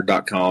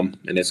blainesumner.com,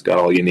 and it's got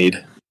all you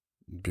need.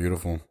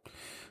 Beautiful.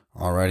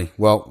 Alrighty.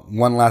 Well,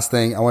 one last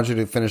thing. I want you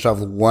to finish off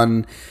with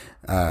one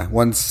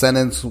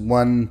sentence,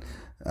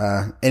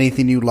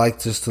 anything you'd like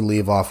just to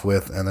leave off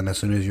with, and then as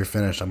soon as you're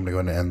finished, I'm going to go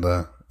ahead and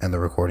end the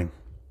recording.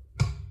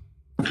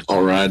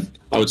 All right.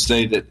 I would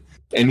say that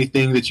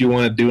anything that you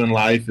want to do in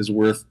life is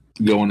worth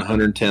going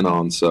 110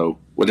 on. So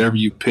whatever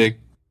you pick,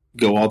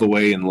 go all the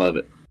way and love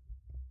it.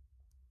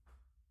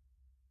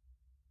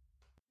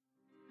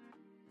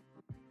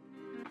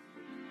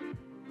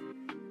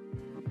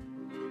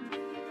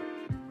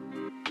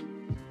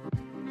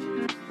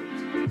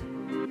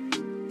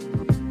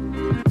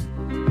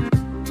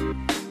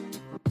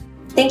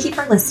 Thank you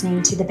for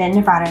listening to the Ben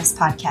Nevados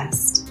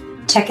podcast.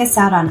 Check us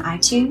out on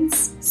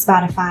iTunes,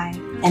 Spotify,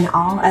 and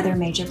all other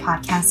major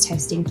podcast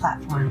hosting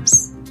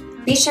platforms.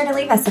 Be sure to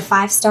leave us a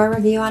 5-star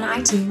review on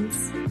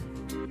iTunes.